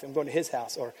great coffee. I'm going to his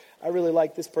house. Or I really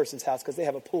like this person's house because they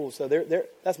have a pool. So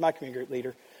that's my community group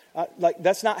leader.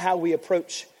 That's not how we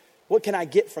approach. What can I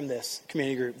get from this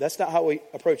community group? That's not how we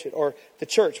approach it. Or the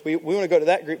church. We want to go to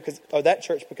that group or that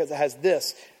church because it has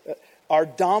this. Our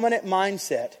dominant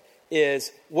mindset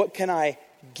is, what can I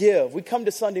give? We come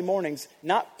to Sunday mornings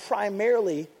not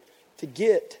primarily to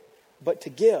get, but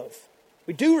to give.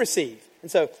 We do receive.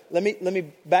 And so let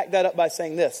me back that up by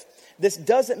saying this. This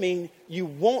doesn't mean you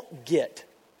won't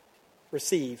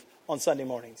receive on Sunday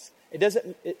mornings.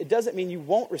 It doesn't mean you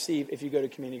won't receive if you go to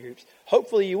community groups.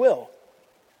 Hopefully you will.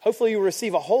 Hopefully you'll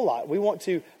receive a whole lot. We want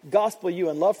to gospel you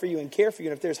and love for you and care for you.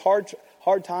 And if there's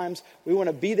hard times, we want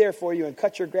to be there for you and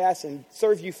cut your grass and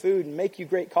serve you food and make you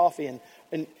great coffee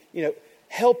and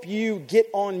help you get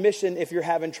on mission if you're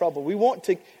having trouble. We want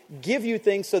to give you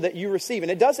things so that you receive.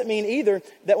 And it doesn't mean either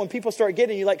that when people start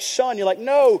getting you, like shun, you're like,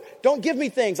 no, don't give me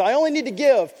things. I only need to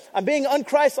give. I'm being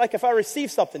un-Christ-like if I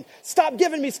receive something. Stop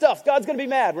giving me stuff. God's going to be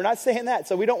mad. We're not saying that.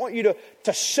 So we don't want you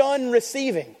to shun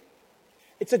receiving.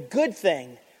 It's a good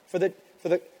thing for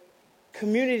the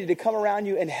community to come around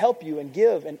you and help you and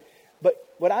give. But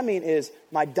what I mean is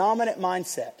my dominant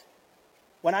mindset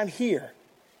when I'm here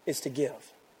is to give.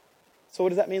 So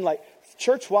what does that mean? Like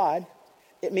church-wide,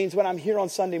 it means when I'm here on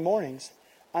Sunday mornings,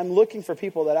 I'm looking for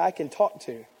people that I can talk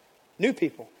to. New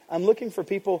people. I'm looking for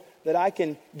people that I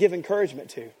can give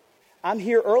encouragement to. I'm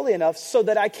here early enough so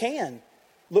that I can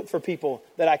look for people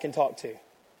that I can talk to.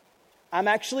 I'm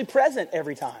actually present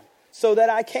every time so that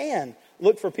I can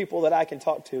look for people that I can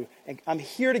talk to. And I'm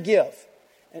here to give.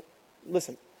 And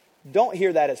listen, don't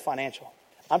hear that as financial.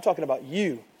 I'm talking about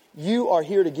you. You are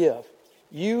here to give.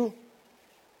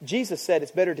 Jesus said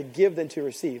it's better to give than to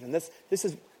receive. And this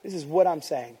is what I'm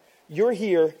saying. You're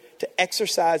here to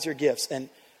exercise your gifts. And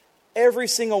every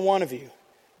single one of you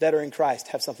that are in Christ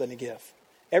have something to give.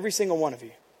 Every single one of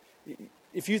you.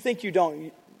 If you think you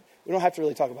don't, we don't have to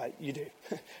really talk about it. You do.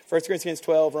 1 Corinthians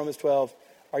 12, Romans 12,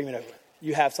 argument over.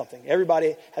 You have something.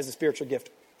 Everybody has a spiritual gift,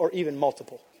 or even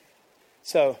multiple.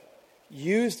 So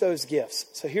use those gifts.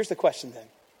 So here's the question then.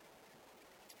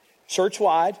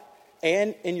 Church-wide,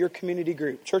 and in your community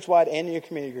group, church-wide and in your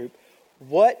community group,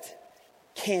 what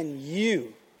can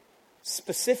you,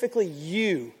 specifically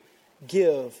you,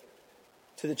 give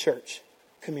to the church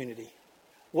community?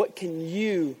 What can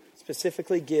you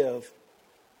specifically give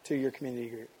to your community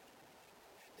group?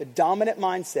 The dominant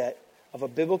mindset of a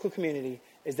biblical community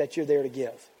is that you're there to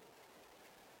give.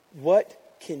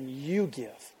 What can you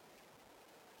give?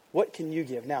 What can you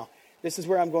give? Now, this is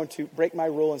where I'm going to break my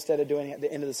rule instead of doing it at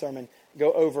the end of the sermon.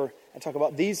 Go over and talk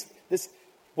about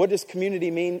what does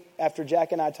community mean after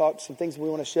Jack and I talked, some things we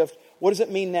want to shift. What does it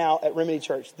mean now at Remedy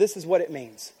Church? This is what it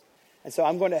means. And so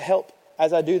I'm going to help,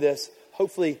 as I do this,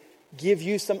 hopefully give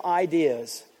you some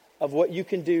ideas of what you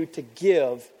can do to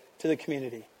give to the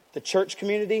community, the church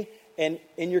community, and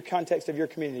in your context of your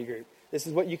community group. This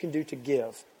is what you can do to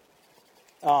give.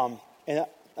 And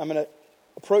I'm going to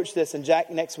approach this, and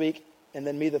Jack next week, and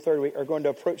then me the third week, are going to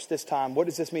approach this time. What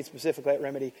does this mean specifically at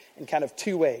Remedy? In kind of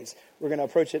two ways. We're going to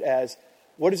approach it as,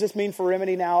 what does this mean for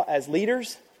Remedy now as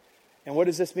leaders? And what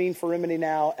does this mean for Remedy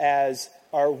now as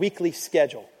our weekly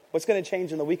schedule? What's going to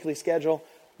change in the weekly schedule?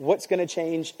 What's going to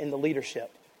change in the leadership?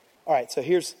 All right, so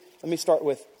let me start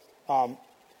with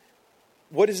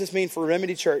what does this mean for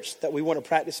Remedy Church that we want to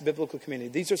practice biblical community?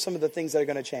 These are some of the things that are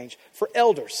going to change. For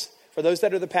elders, for those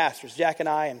that are the pastors, Jack and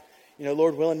I, and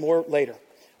Lord willing, more later.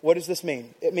 What does this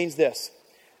mean? It means this,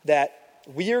 that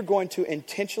we are going to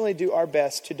intentionally do our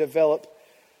best to develop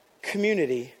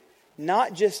community,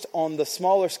 not just on the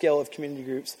smaller scale of community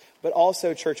groups, but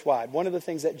also church-wide. One of the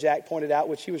things that Jack pointed out,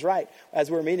 which he was right, as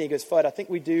we were meeting, he goes, Fudd, I think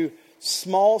we do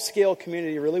small-scale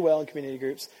community really well in community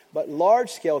groups, but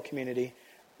large-scale community,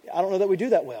 I don't know that we do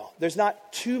that well. There's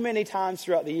not too many times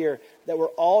throughout the year that we're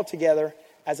all together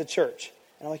as a church.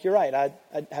 And I'm like, you're right, I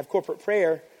have corporate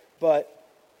prayer, but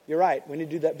you're right, we need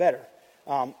to do that better.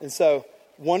 And so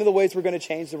one of the ways we're going to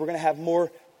change is we're going to have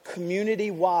more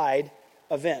community-wide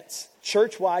events,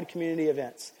 church-wide community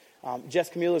events. Jess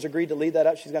Camille has agreed to lead that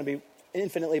up. She's going to be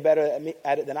infinitely better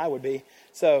at it than I would be.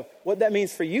 So what that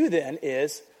means for you then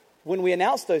is when we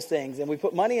announce those things and we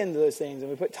put money into those things and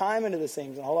we put time into those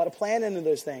things and a whole lot of plan into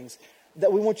those things,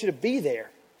 that we want you to be there.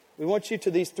 We want you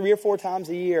to these 3 or 4 times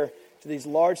a year, to these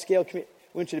large-scale communities.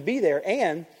 We want you to be there,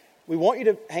 and we want you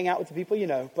to hang out with the people you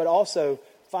know, but also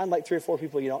find like 3 or 4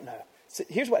 people you don't know. So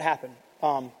here's what happened.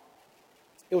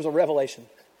 It was a revelation.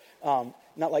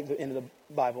 Not like the end of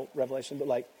the Bible revelation, but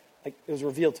like it was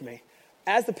revealed to me.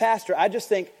 As the pastor, I just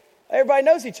think everybody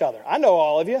knows each other. I know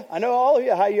all of you. I know all of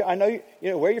you. I know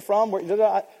you, where you're from.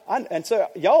 And so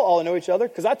y'all all know each other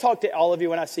because I talk to all of you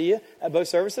when I see you at both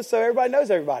services. So everybody knows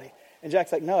everybody. And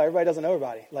Jack's like, no, everybody doesn't know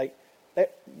everybody. Like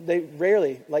they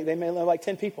rarely, like they may know like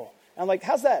 10 people. And I'm like,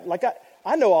 how's that? Like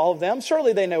I know all of them.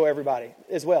 Surely they know everybody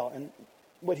as well. And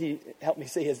what he helped me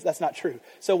see is that's not true.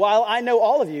 So while I know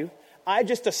all of you, I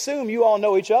just assume you all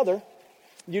know each other.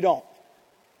 You don't,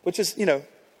 which is,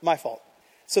 my fault.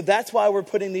 So that's why we're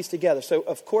putting these together. So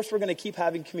of course we're going to keep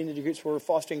having community groups where we're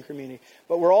fostering community,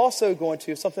 but we're also going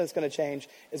to, something that's going to change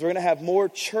is we're going to have more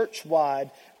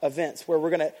church-wide events where we're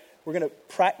going to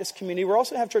practice community. We're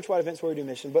also going to have church-wide events where we do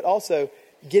mission, but also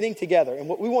getting together. And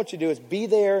what we want you to do is be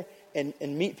there and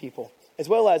meet people, as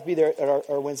well as be there at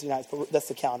our Wednesday nights. But that's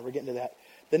the calendar. We're getting to that.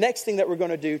 The next thing that we're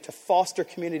going to do to foster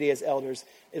community as elders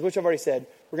is, which I've already said,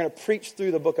 we're going to preach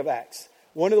through the book of Acts.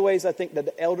 One of the ways I think that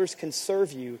the elders can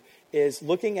serve you is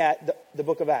looking at the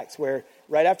book of Acts, where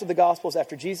right after the Gospels,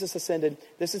 after Jesus ascended,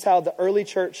 this is how the early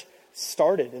church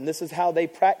started, and this is how they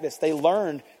practiced. They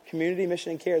learned community,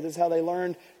 mission, and care. This is how they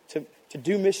learned to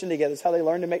do mission together. This is how they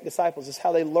learned to make disciples. This is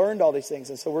how they learned all these things.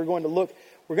 And so we're going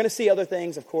to see other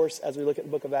things, of course, as we look at the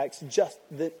book of Acts,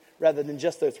 rather than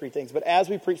just those 3 things. But as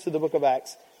we preach through the book of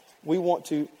Acts, we want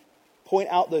to point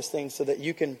out those things so that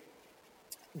you can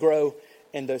grow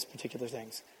in those particular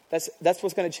things. That's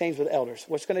what's going to change with elders.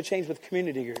 What's going to change with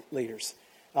community group leaders?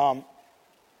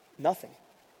 Nothing.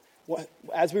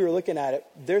 As we were looking at it,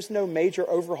 there's no major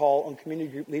overhaul on community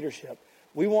group leadership.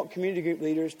 We want community group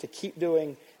leaders to keep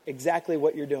doing exactly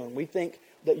what you're doing. We think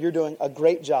that you're doing a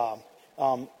great job,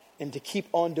 and to keep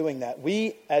on doing that.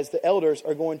 We, as the elders,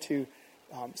 are going to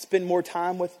spend more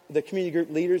time with the community group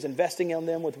leaders, investing in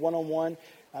them with one-on-one,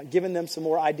 giving them some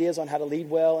more ideas on how to lead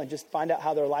well and just find out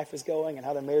how their life is going and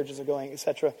how their marriages are going,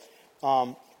 etc.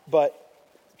 But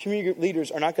community group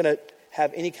leaders are not going to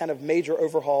have any kind of major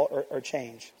overhaul or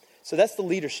change. So that's the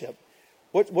leadership.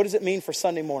 What does it mean for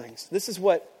Sunday mornings? This is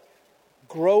what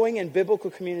growing in biblical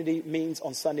community means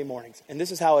on Sunday mornings. And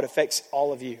this is how it affects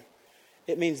all of you.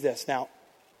 It means this. Now,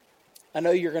 I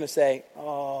know you're going to say,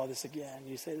 oh, this again.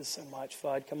 You say this so much,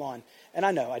 Fudd. Come on. And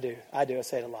I know I do. I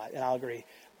say it a lot, and I'll agree.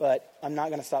 But I'm not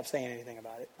going to stop saying anything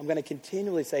about it. I'm going to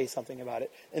continually say something about it.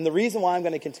 And the reason why I'm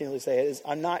going to continually say it is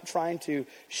I'm not trying to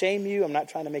shame you. I'm not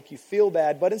trying to make you feel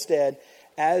bad. But instead,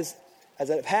 as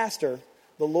a pastor,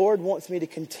 the Lord wants me to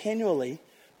continually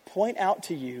point out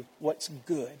to you what's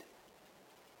good,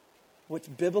 what's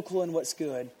biblical and what's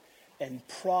good, and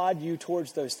prod you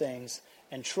towards those things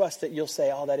and trust that you'll say,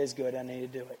 oh, that is good, I need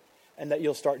to do it, and that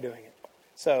you'll start doing it.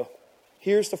 So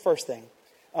here's the first thing.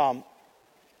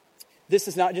 This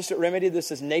is not just at Remedy.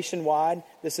 This is nationwide.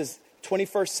 This is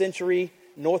 21st century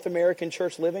North American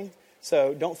church living.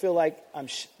 So don't feel like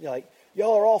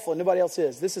y'all are awful and nobody else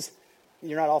is.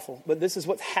 You're not awful, but this is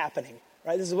what's happening,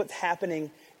 right? This is what's happening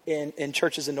in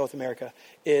churches in North America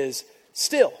is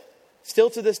still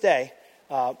to this day,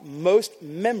 most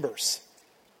members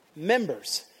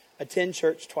attend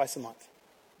church twice a month.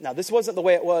 Now, this wasn't the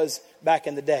way it was back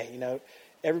in the day.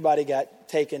 Everybody got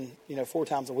taken, 4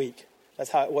 times a week. That's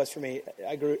how it was for me.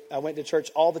 I went to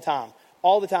church all the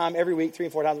time, every week, 3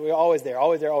 and 4 times. We were always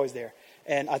there.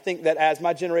 And I think that as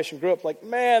my generation grew up,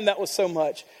 man, that was so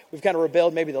much. We've kind of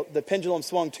rebelled. Maybe the pendulum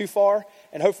swung too far,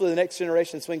 and hopefully the next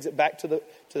generation swings it back to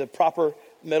the proper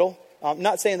middle.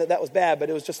 Not saying that was bad, but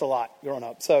it was just a lot growing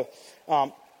up. So,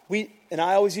 and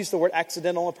I always use the word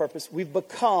accidental on purpose, we've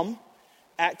become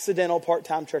accidental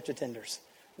part-time church attenders,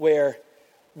 where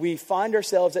we find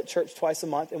ourselves at church twice a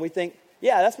month and we think,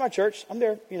 yeah, that's my church. I'm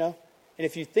there, And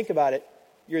if you think about it,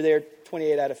 you're there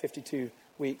 28 out of 52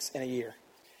 weeks in a year.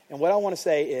 And what I want to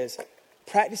say is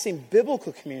practicing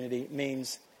biblical community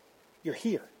means you're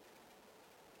here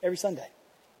every Sunday.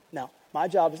 Now, my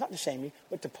job is not to shame you,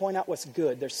 but to point out what's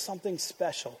good. There's something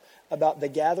special about the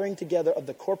gathering together of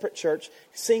the corporate church,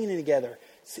 singing together,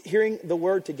 hearing the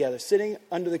word together, sitting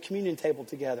under the communion table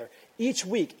together. Each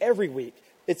week, every week,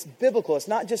 it's biblical. It's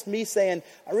not just me saying,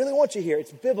 I really want you here.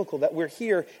 It's biblical that we're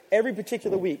here every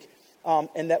particular week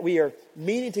and that we are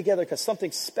meeting together because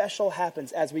something special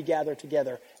happens as we gather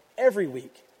together every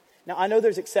week. Now, I know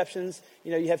there's exceptions.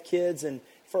 You have kids, and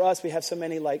for us, we have so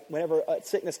many, like, whenever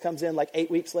sickness comes in, like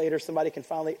 8 weeks later, somebody can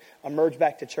finally emerge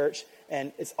back to church,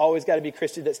 and it's always got to be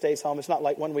Christy that stays home. It's not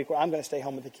like 1 week where I'm going to stay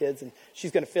home with the kids, and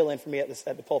she's going to fill in for me at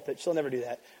the pulpit. She'll never do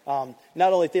that.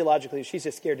 Not only theologically, she's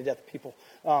just scared to death of people.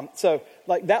 So,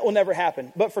 that will never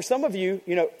happen. But for some of you,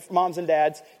 moms and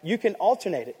dads, you can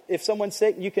alternate it. If someone's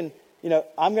sick, you can...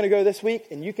 I'm going to go this week,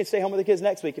 and you can stay home with the kids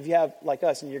next week if you have, like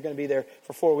us, and you're going to be there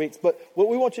for 4 weeks. But what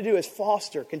we want you to do is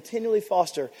continually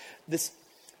foster this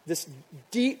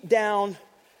deep down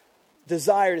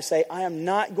desire to say, I am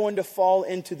not going to fall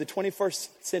into the 21st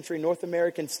century North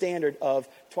American standard of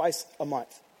twice a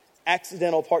month,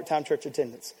 accidental part-time church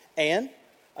attendance. And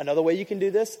another way you can do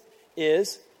this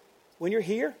is when you're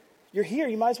here,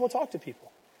 you might as well talk to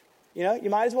people. You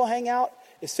might as well hang out.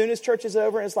 As soon as church is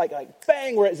over, and it's like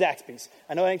bang, we're at Zaxby's.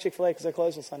 I know it ain't Chick-fil-A because they're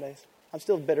closed on Sundays. I'm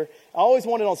still bitter. I always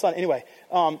wanted on Sunday. Anyway,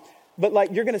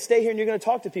 but you're going to stay here and you're going to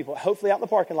talk to people, hopefully out in the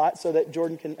parking lot so that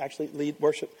Jordan can actually lead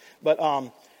worship. But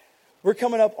we're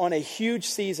coming up on a huge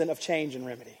season of change in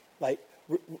Remedy.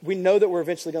 We know that we're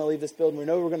eventually going to leave this building. We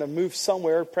know we're going to move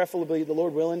somewhere, preferably, the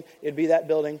Lord willing, it'd be that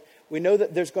building. We know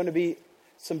that there's going to be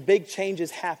some big changes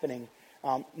happening.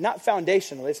 Not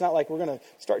foundationally. It's not like we're going to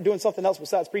start doing something else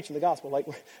besides preaching the gospel.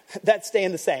 That's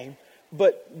staying the same.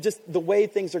 But just the way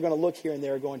things are going to look here and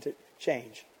there are going to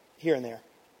change here and there.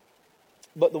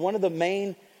 But one of the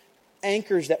main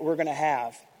anchors that we're going to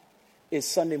have is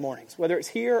Sunday mornings. Whether it's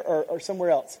here or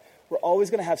somewhere else, we're always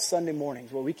going to have Sunday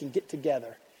mornings where we can get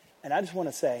together. And I just want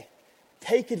to say,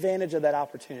 take advantage of that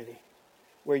opportunity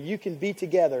where you can be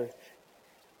together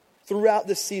throughout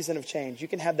this season of change. You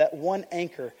can have that one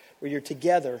anchor where you're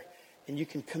together and you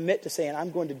can commit to saying,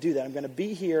 I'm going to do that. I'm going to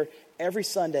be here every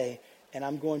Sunday and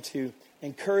I'm going to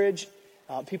encourage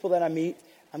people that I meet.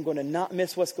 I'm going to not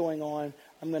miss what's going on.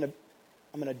 I'm going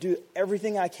to do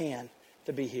everything I can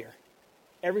to be here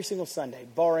every single Sunday,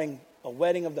 barring a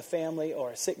wedding of the family or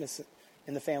a sickness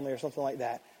in the family or something like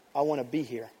that. I want to be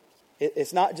here.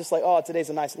 It's not just like, oh, today's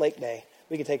a nice lake day.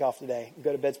 We can take off today,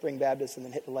 go to Bed Spring Baptist and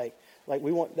then hit the lake.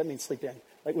 That means sleep in.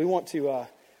 We want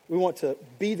to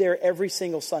be there every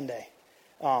single Sunday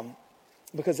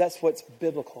because that's what's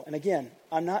biblical. And again,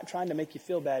 I'm not trying to make you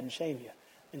feel bad and shame you.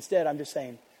 Instead, I'm just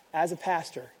saying, as a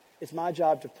pastor, it's my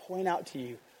job to point out to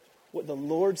you what the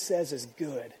Lord says is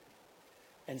good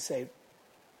and say,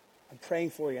 I'm praying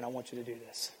for you and I want you to do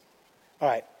this. All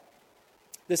right.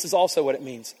 This is also what it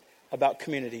means about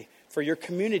community. For your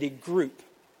community group,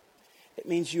 it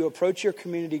means you approach your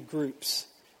community groups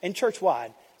and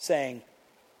church-wide saying,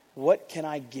 what can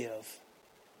I give?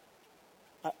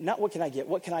 Not what can I get,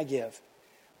 what can I give?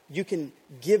 You can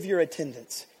give your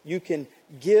attendance. You can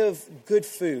give good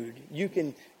food. You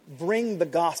can bring the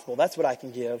gospel. That's what I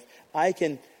can give.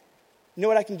 You know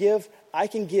what I can give? I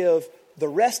can give the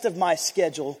rest of my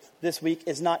schedule this week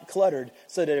is not cluttered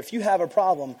so that if you have a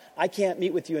problem, I can't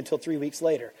meet with you until 3 weeks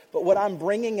later. But what I'm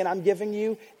bringing and I'm giving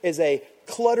you is a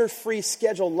clutter-free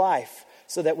schedule life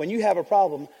so that when you have a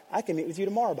problem, I can meet with you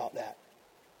tomorrow about that.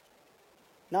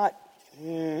 Not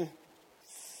 4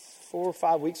 or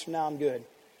 5 weeks from now, I'm good.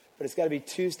 But it's got to be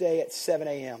Tuesday at 7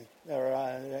 a.m. or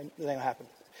it ain't going to happen.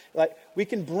 We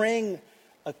can bring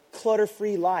a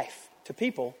clutter-free life to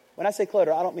people. When I say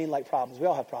clutter, I don't mean like problems. We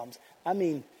all have problems. I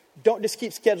mean, don't just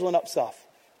keep scheduling up stuff.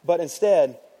 But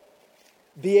instead,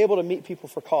 be able to meet people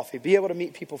for coffee. Be able to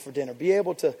meet people for dinner. Be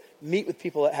able to meet with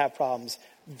people that have problems.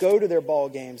 Go to their ball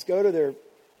games. Go to their,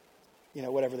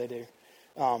 whatever they do.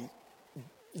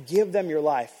 Give them your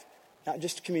life. Not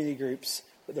just community groups,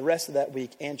 but the rest of that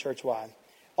week and church-wide.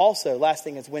 Also, last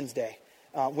thing is Wednesday.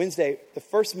 Wednesday, the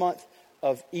first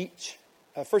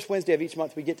Wednesday of each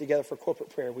month, we get together for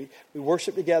corporate prayer. We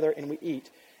worship together and we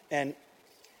eat. And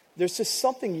there's just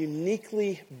something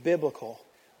uniquely biblical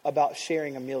about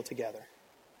sharing a meal together.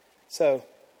 So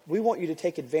we want you to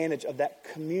take advantage of that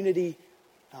community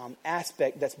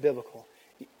aspect that's biblical.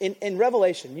 In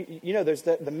Revelation, you know, there's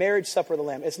the marriage supper of the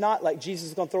Lamb. It's not like Jesus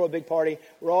is going to throw a big party.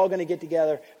 We're all going to get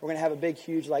together. We're going to have a big,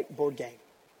 huge, like, board game.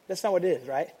 That's not what it is,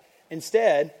 right?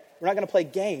 Instead, we're not going to play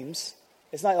games.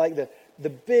 It's not like the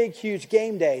big, huge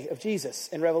game day of Jesus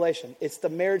in Revelation. It's the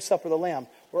marriage supper of the Lamb,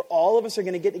 where all of us are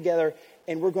going to get together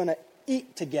and we're going to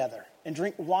eat together and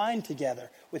drink wine together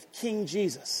with King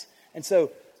Jesus. And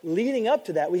so, leading up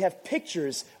to that, we have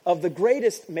pictures of the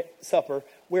greatest supper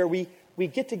where we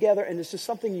get together, and it's just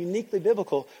something uniquely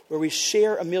biblical where we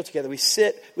share a meal together. We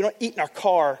don't eat in our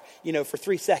car, for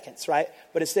 3 seconds, right?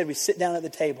 But instead we sit down at the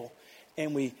table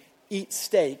and we eat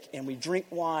steak and we drink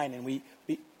wine, and we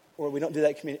don't do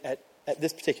that at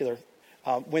this particular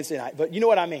Wednesday night. But you know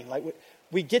what I mean? Like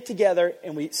we get together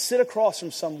and we sit across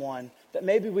from someone that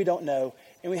maybe we don't know,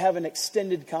 and we have an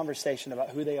extended conversation about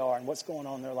who they are and what's going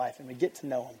on in their life, and we get to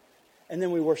know them. And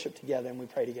then we worship together and we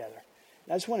pray together.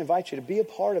 And I just want to invite you to be a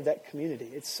part of that community.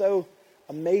 It's so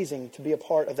amazing to be a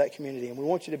part of that community, and we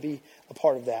want you to be a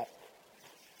part of that.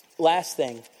 Last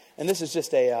thing, and this is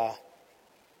just maybe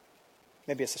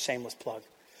it's a shameless plug.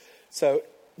 So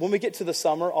when we get to the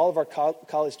summer, all of our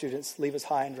college students leave us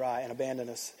high and dry and abandon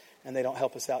us, and they don't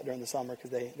help us out during the summer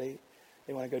because they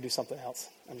want to go do something else.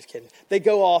 I'm just kidding. They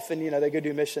go off and, they go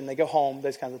do mission, they go home,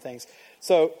 those kinds of things.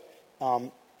 So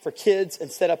for kids and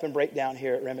set up and breakdown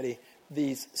here at Remedy,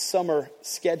 these summer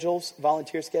schedules,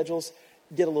 volunteer schedules,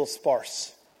 get a little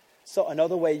sparse. So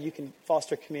another way you can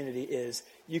foster community is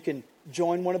you can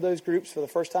join one of those groups for the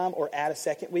first time or add a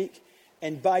second week.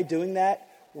 And by doing that,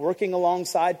 working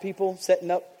alongside people,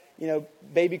 setting up,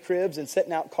 baby cribs and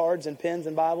setting out cards and pens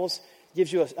and Bibles,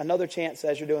 gives you another chance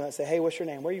as you're doing that. Say, hey, what's your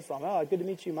name? Where are you from? Oh, good to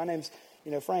meet you. My name's,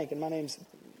 Frank, and my name's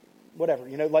whatever.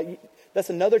 That's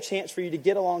another chance for you to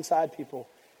get alongside people,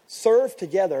 serve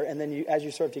together, and then as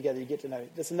you serve together, you get to know.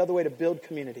 That's another way to build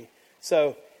community.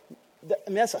 So,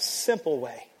 that's a simple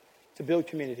way to build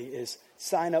community is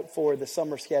sign up for the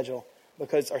summer schedule,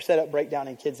 because our setup breakdown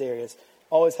in kids areas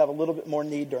always have a little bit more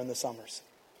need during the summers.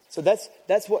 So that's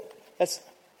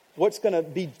what's going to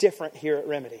be different here at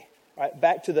Remedy. All right,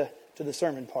 back to the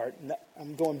sermon part.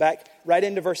 I'm going back right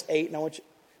into verse 8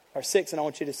 or 6, and I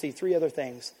want you to see 3 other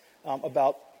things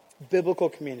about biblical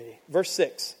community. Verse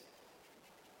 6.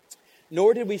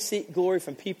 Nor did we seek glory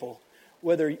from people,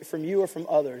 whether from you or from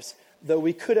others, though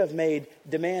we could have made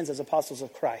demands as apostles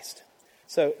of Christ.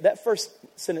 So that first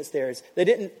sentence there is they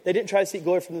didn't try to seek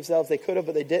glory from themselves. They could have,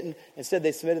 but they didn't. Instead,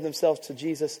 they submitted themselves to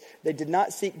Jesus. They did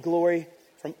not seek glory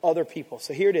from other people.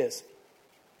 So here it is.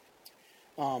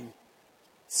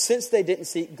 Since they didn't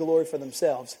seek glory for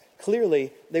themselves,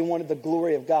 clearly they wanted the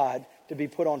glory of God to be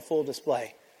put on full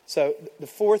display. So the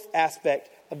fourth aspect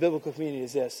of biblical community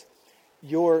is this.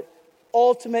 Your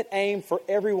ultimate aim for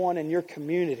everyone in your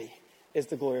community is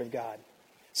the glory of God.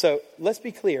 So let's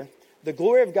be clear. The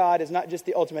glory of God is not just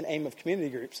the ultimate aim of community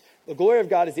groups. The glory of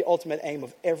God is the ultimate aim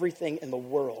of everything in the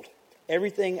world,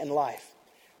 everything in life.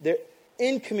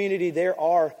 In community, there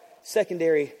are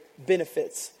secondary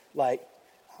benefits like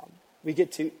we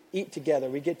get to eat together.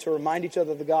 We get to remind each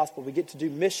other of the gospel. We get to do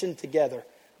mission together.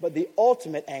 But the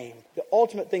ultimate aim, the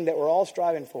ultimate thing that we're all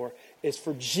striving for is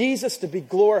for Jesus to be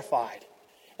glorified.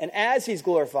 And as he's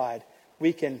glorified,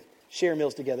 we can share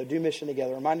meals together, do mission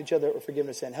together, remind each other that we're forgiven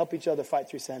of sin, help each other fight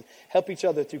through sin, help each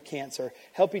other through cancer,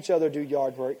 help each other do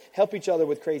yard work, help each other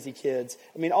with crazy kids.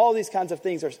 I mean, all these kinds of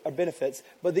things are benefits.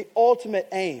 But the ultimate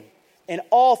aim in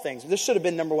all things, this should have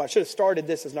been number one. I should have started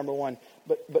this as number one,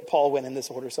 but Paul went in this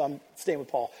order, so I'm staying with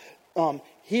Paul.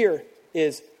 Here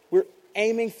is we're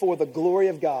aiming for the glory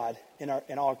of God in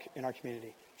our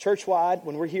community. Church-wide,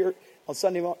 when we're here on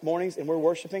Sunday mornings and we're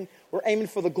worshiping, we're aiming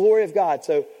for the glory of God.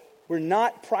 So we're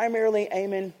not primarily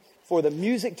aiming for the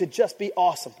music to just be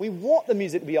awesome. We want the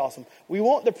music to be awesome. We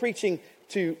want the preaching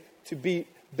to be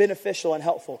beneficial and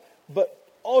helpful. But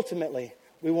ultimately,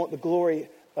 we want the glory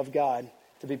of God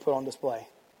to be put on display.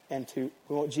 And we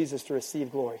want Jesus to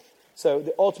receive glory. So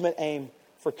the ultimate aim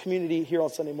for community here on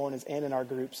Sunday mornings and in our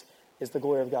groups is the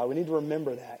glory of God. We need to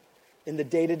remember that in the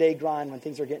day-to-day grind when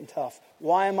things are getting tough.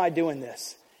 Why am I doing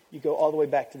this? You go all the way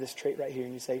back to this trait right here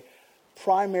and you say,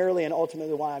 primarily and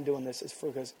ultimately why I'm doing this is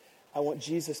because I want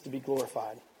Jesus to be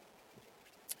glorified.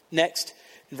 Next,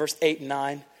 in verse 8 and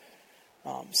 9,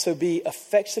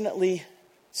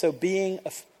 being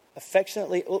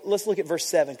affectionately, let's look at verse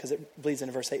 7 because it bleeds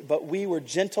into verse 8. But we were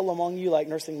gentle among you like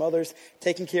nursing mothers,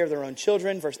 taking care of their own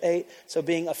children. Verse 8, so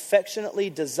being affectionately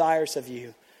desirous of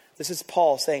you. This is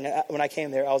Paul saying, when I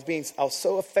came there, I was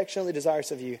so affectionately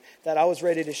desirous of you that I was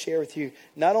ready to share with you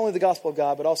not only the gospel of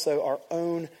God, but also our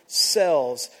own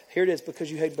selves. Here it is,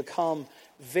 because you had become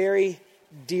very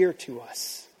dear to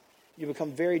us. You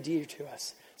become very dear to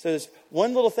us. So there's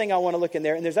one little thing I want to look in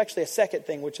there, and there's actually a second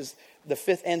thing, which is the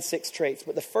fifth and sixth traits.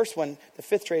 But the first one, the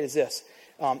fifth trait is this.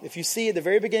 If you see at the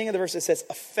very beginning of the verse, it says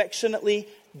affectionately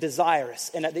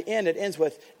desirous. And at the end, it ends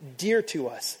with dear to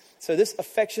us. So this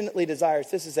affectionately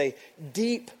desirous, this is a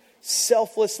deep,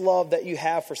 selfless love that you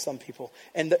have for some people.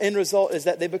 And the end result is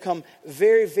that they become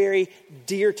very, very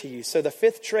dear to you. So the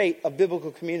fifth trait of biblical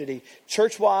community,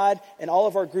 church-wide and all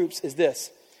of our groups, is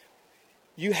this.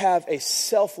 You have a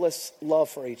selfless love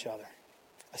for each other.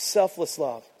 A selfless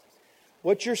love.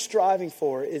 What you're striving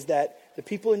for is that the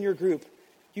people in your group,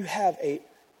 you have a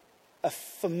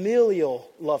familial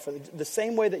love for them. The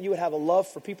same way that you would have a love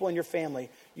for people in your family,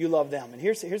 you love them. And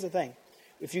here's the thing.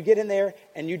 If you get in there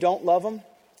and you don't love them,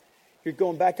 you're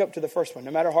going back up to the first one.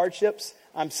 No matter hardships,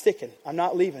 I'm sticking. I'm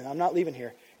not leaving. I'm not leaving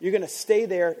here. You're going to stay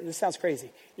there. This sounds crazy.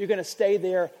 You're going to stay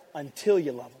there until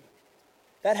you love them.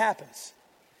 That happens.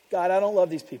 God, I don't love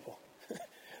these people.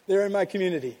 They're in my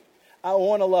community. I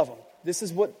want to love them. This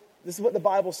is what the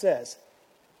Bible says.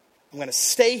 I'm going to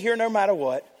stay here no matter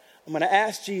what. I'm going to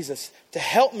ask Jesus to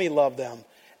help me love them.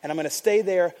 And I'm going to stay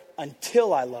there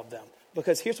until I love them.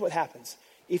 Because here's what happens.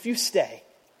 If you stay,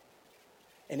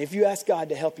 and if you ask God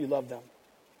to help you love them,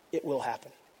 it will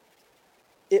happen.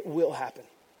 It will happen.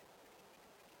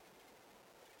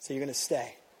 So you're going to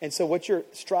stay. And so what you're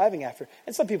striving after,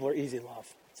 and some people are easy to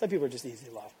love. Some people are just easy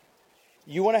to love.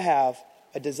 You want to have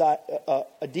a desire,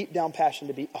 a deep down passion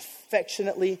to be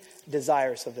affectionately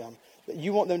desirous of them. That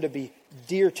you want them to be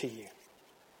dear to you.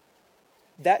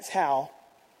 That's how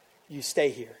you stay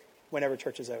here whenever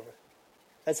church is over.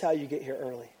 That's how you get here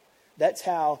early. That's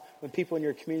how when people in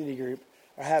your community group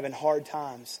are having hard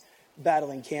times,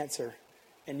 battling cancer,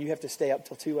 and you have to stay up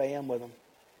till 2 a.m. with them.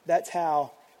 That's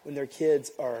how when their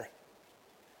kids are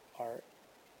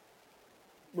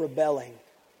rebelling,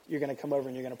 you're going to come over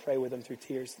and you're going to pray with them through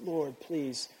tears. Lord,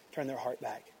 please turn their heart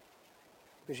back.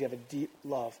 Because you have a deep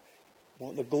love. You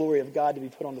want the glory of God to be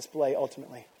put on display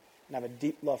ultimately. And I have a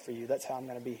deep love for you. That's how I'm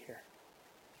going to be here.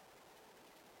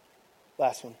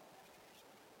 Last one.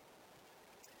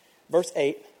 Verse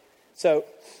 8. So,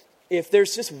 if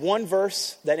there's just one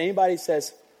verse that anybody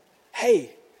says, hey,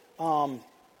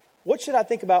 what should I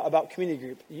think about community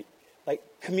group? Like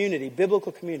community,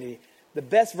 biblical community. The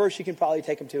best verse you can probably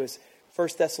take them to is 1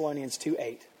 Thessalonians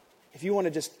 2:8. If you want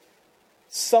to just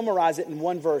summarize it in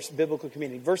one verse, biblical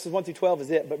community. Verses 1 through 12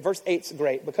 is it, but verse 8 is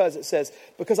great because it says,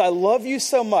 because I love you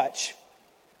so much,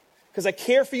 because I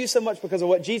care for you so much because of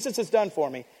what Jesus has done for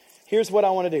me, here's what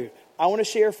I want to do. I want to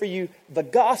share with you the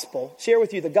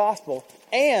gospel,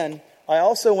 and I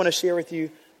also want to share with you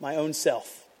my own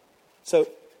self. So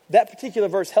that particular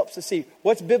verse helps to see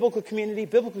what's biblical community.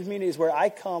 Biblical community is where I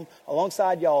come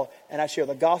alongside y'all and I share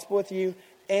the gospel with you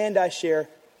and I share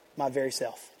my very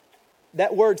self.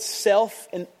 That word self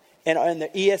in the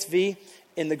ESV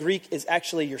in the Greek is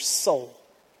actually your soul.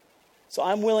 So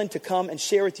I'm willing to come and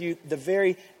share with you the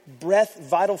very breath,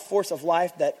 vital force of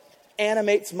life that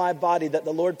animates my body that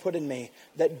the Lord put in me,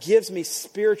 that gives me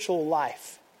spiritual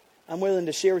life. I'm willing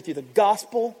to share with you the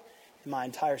gospel and my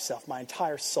entire self, my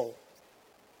entire soul.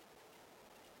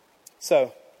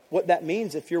 So what that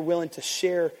means, if you're willing to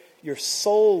share your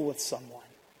soul with someone,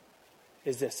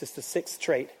 is this. It's the sixth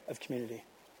trait of community.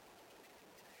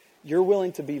 You're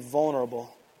willing to be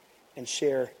vulnerable and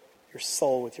share your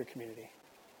soul with your community.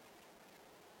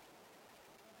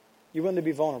 You're willing to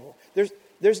be vulnerable.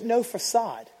 There's no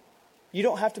facade. You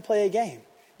don't have to play a game.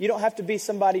 You don't have to be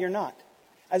somebody you're not.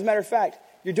 As a matter of fact,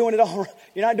 you're doing it all.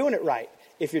 You're not doing it right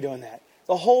if you're doing that.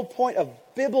 The whole point of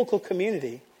biblical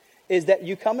community is that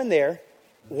you come in there,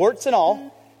 warts and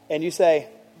all, and you say,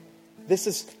 this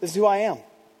is who I am.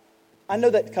 I know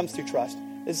that comes through trust.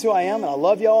 This is who I am, and I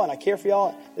love y'all, and I care for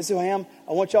y'all. This is who I am.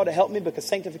 I want y'all to help me because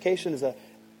sanctification has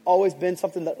always been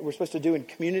something that we're supposed to do in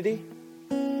community.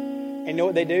 And you know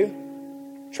what they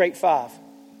do? Trait 5.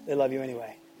 They love you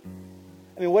anyway.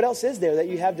 I mean, what else is there that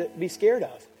you have to be scared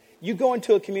of? You go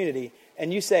into a community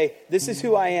and you say, this is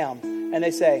who I am. And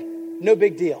they say, no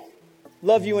big deal.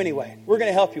 Love you anyway. We're going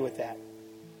to help you with that.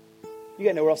 You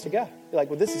got nowhere else to go. You're like,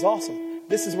 well, this is awesome.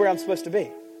 This is where I'm supposed to be.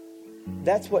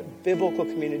 That's what biblical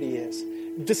community is.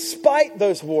 Despite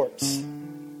those warts,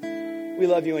 we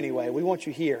love you anyway. We want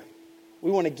you here. We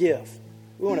want to give.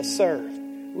 We want to serve.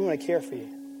 We want to care for you.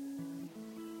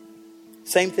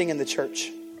 Same thing in the church.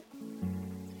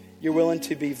 You're willing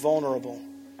to be vulnerable.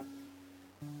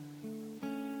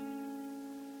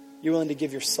 You're willing to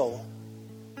give your soul.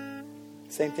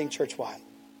 Same thing church-wide.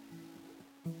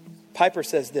 Piper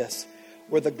says this,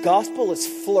 where the gospel is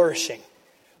flourishing,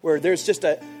 where there's just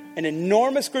an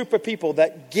enormous group of people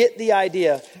that get the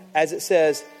idea, as it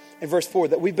says in verse 4,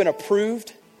 that we've been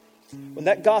approved, when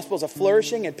that gospel is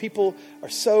flourishing and people are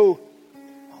so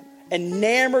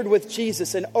enamored with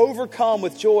Jesus and overcome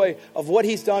with joy of what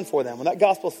he's done for them, when that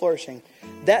gospel is flourishing,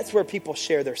 that's where people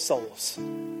share their souls.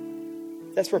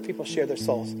 That's where people share their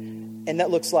souls. And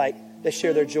that looks like they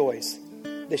share their joys.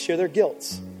 They share their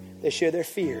guilts. They share their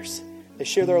fears. They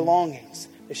share their longings.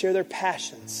 They share their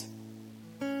passions.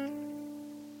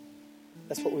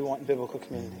 That's what we want in biblical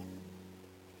community.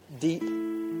 Deep,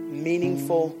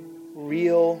 meaningful,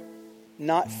 real,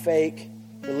 not fake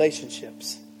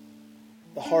relationships.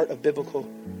 The heart of biblical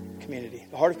community.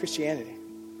 The heart of Christianity.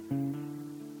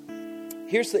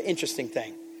 Here's the interesting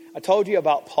thing. I told you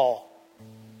about Paul.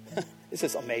 This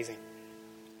is amazing.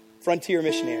 Frontier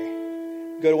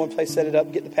missionary. Go to one place, set it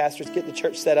up, get the pastors, get the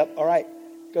church set up. All right,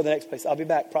 go to the next place. I'll be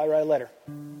back. Probably write a letter.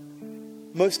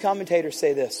 Most commentators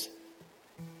say this.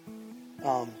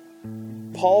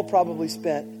 Paul probably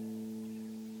spent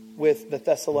with the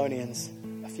Thessalonians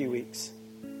a few weeks.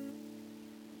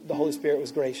 The Holy Spirit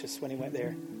was gracious when he went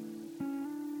there.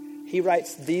 He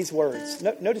writes these words.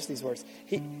 Notice these words.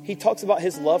 He talks about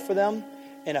his love for them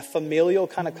in a familial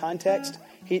kind of context.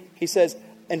 He says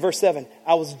in verse 7,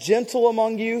 I was gentle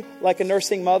among you like a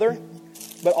nursing mother,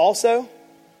 but also,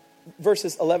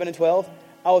 verses 11 and 12,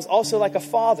 I was also like a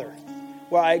father,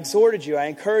 where I exhorted you, I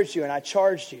encouraged you, and I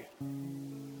charged you.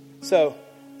 So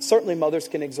certainly mothers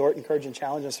can exhort, encourage, and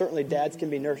challenge, and certainly dads can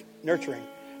be nurturing.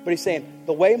 But he's saying,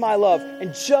 the way my love,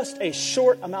 in just a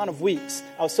short amount of weeks,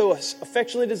 I was so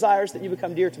affectionately desirous that you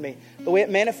become dear to me. The way it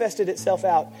manifested itself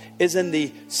out is in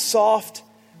the soft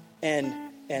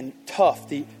and tough,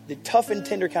 the tough and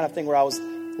tender kind of thing where I was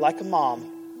like a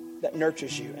mom that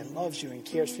nurtures you and loves you and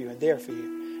cares for you and there for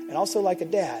you. And also like a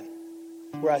dad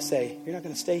where I say, you're not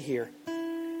going to stay here.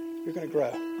 You're going to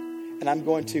grow. And I'm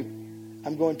going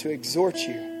to exhort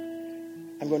you.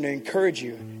 I'm going to encourage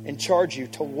you and charge you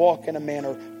to walk in a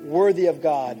manner worthy of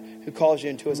God who calls you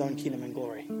into his own kingdom and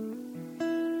glory.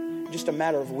 In just a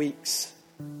matter of weeks,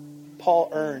 Paul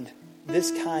earned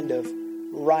this kind of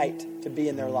right to be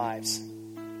in their lives.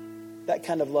 That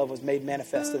kind of love was made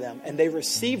manifest to them, and they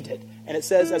received it. And it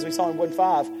says, as we saw in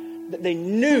 1:5, that they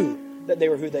knew that they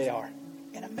were who they are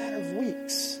in a matter of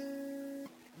weeks.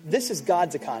 This is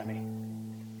God's economy.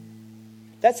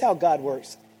 That's how God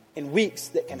works. In weeks,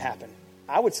 that can happen.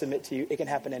 I would submit to you, it can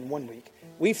happen in 1 week.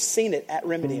 We've seen it at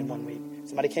Remedy in 1 week.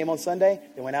 Somebody came on Sunday.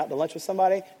 They went out to lunch with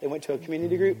somebody. They went to a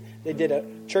community group. They did a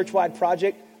church-wide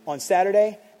project on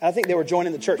Saturday. And I think they were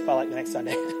joining the church by like the next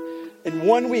Sunday. In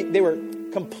 1 week, they were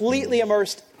completely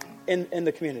immersed in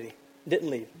the community. Didn't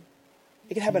leave.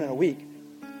 It can happen in a week.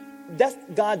 That's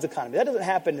God's economy. That doesn't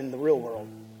happen in the real world.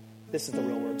 This is the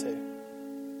real world too.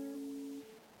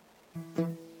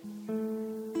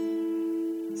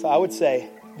 So I would say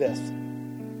this.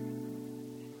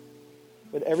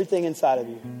 With everything inside of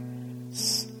you,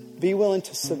 be willing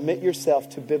to submit yourself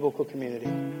to biblical community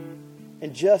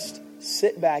and just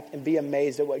sit back and be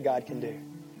amazed at what God can do.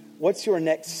 What's your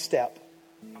next step?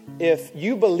 If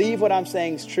you believe what I'm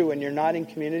saying is true and you're not in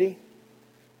community,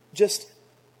 just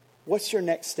what's your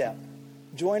next step?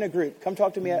 Join a group. Come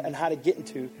talk to me on how to get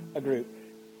into a group.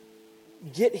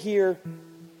 Get here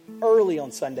early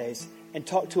on Sundays and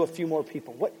talk to a few more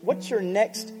people. What's your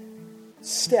next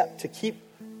step to keep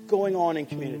going on in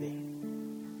community?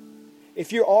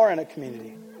 If you are in a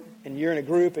community and you're in a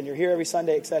group and you're here every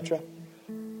Sunday, etc.,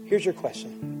 here's your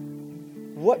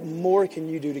question. What more can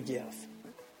you do to give?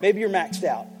 Maybe you're maxed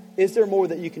out. Is there more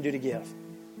that you can do to give?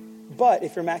 But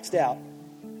if you're maxed out,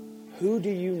 who do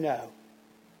you know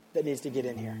that needs to get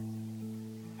in here?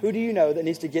 Who do you know that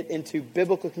needs to get into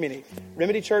biblical community?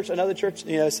 Remedy Church, another church,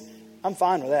 I'm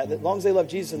fine with that. As long as they love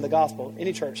Jesus and the gospel,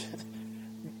 any church.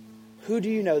 Who do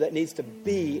you know that needs to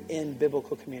be in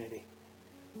biblical community?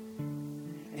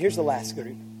 And here's the last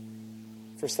group.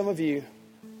 For some of you,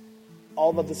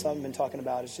 all of this I've been talking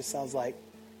about, it just sounds like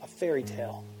a fairy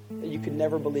tale that you could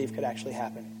never believe could actually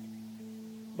happen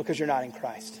because you're not in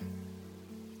Christ.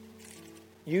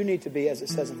 You need to be, as it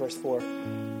says in verse 4,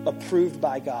 approved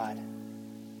by God.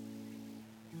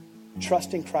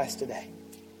 Trust in Christ today.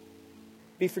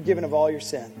 Be forgiven of all your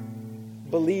sin.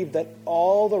 Believe that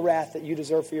all the wrath that you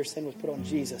deserve for your sin was put on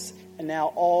Jesus. And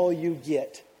now all you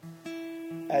get,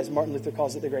 as Martin Luther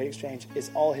calls it, the great exchange,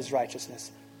 is all his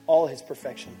righteousness, all his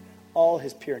perfection, all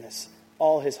his pureness,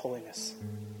 all his holiness.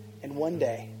 And one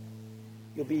day,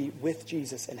 you'll be with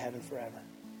Jesus in heaven forever.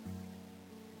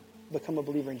 Become a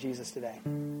believer in Jesus today.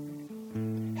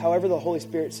 However the Holy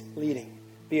Spirit's leading,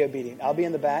 be obedient. I'll be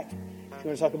in the back. If you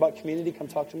want to talk about community, come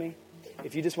talk to me.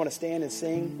 If you just want to stand and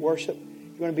sing, worship,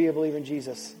 if you want to be a believer in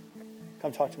Jesus,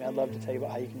 come talk to me. I'd love to tell you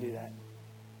about how you can do that.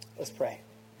 Let's pray.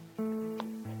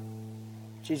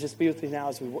 Jesus, be with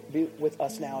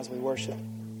us now as we worship.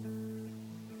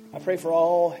 I pray for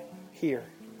all here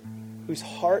whose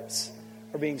hearts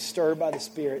are being stirred by the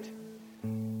Spirit,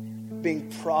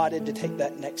 being prodded to take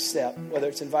that next step, whether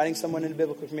it's inviting someone into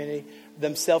biblical community,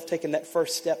 themselves taking that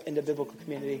first step into biblical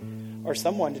community, or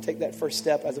someone to take that first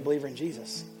step as a believer in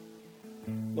Jesus.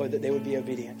 Lord, that they would be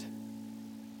obedient.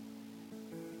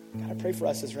 God, I pray for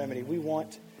us as Remedy. We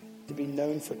want to be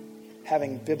known for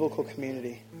having biblical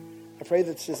community. I pray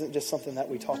that this isn't just something that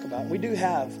we talk about. We do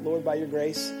have, Lord, by your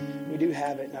grace, we do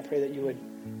have it. And I pray that you would,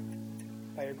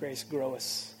 by your grace, grow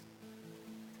us.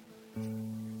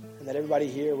 And that everybody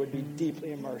here would be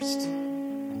deeply immersed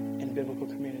in biblical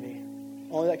community.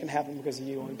 Only that can happen because of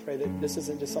you. And we pray that this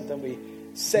isn't just something we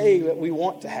say that we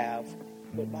want to have,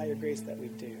 but by your grace that we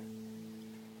do.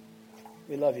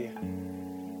 We love you.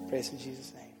 Praise in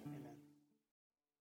Jesus' name.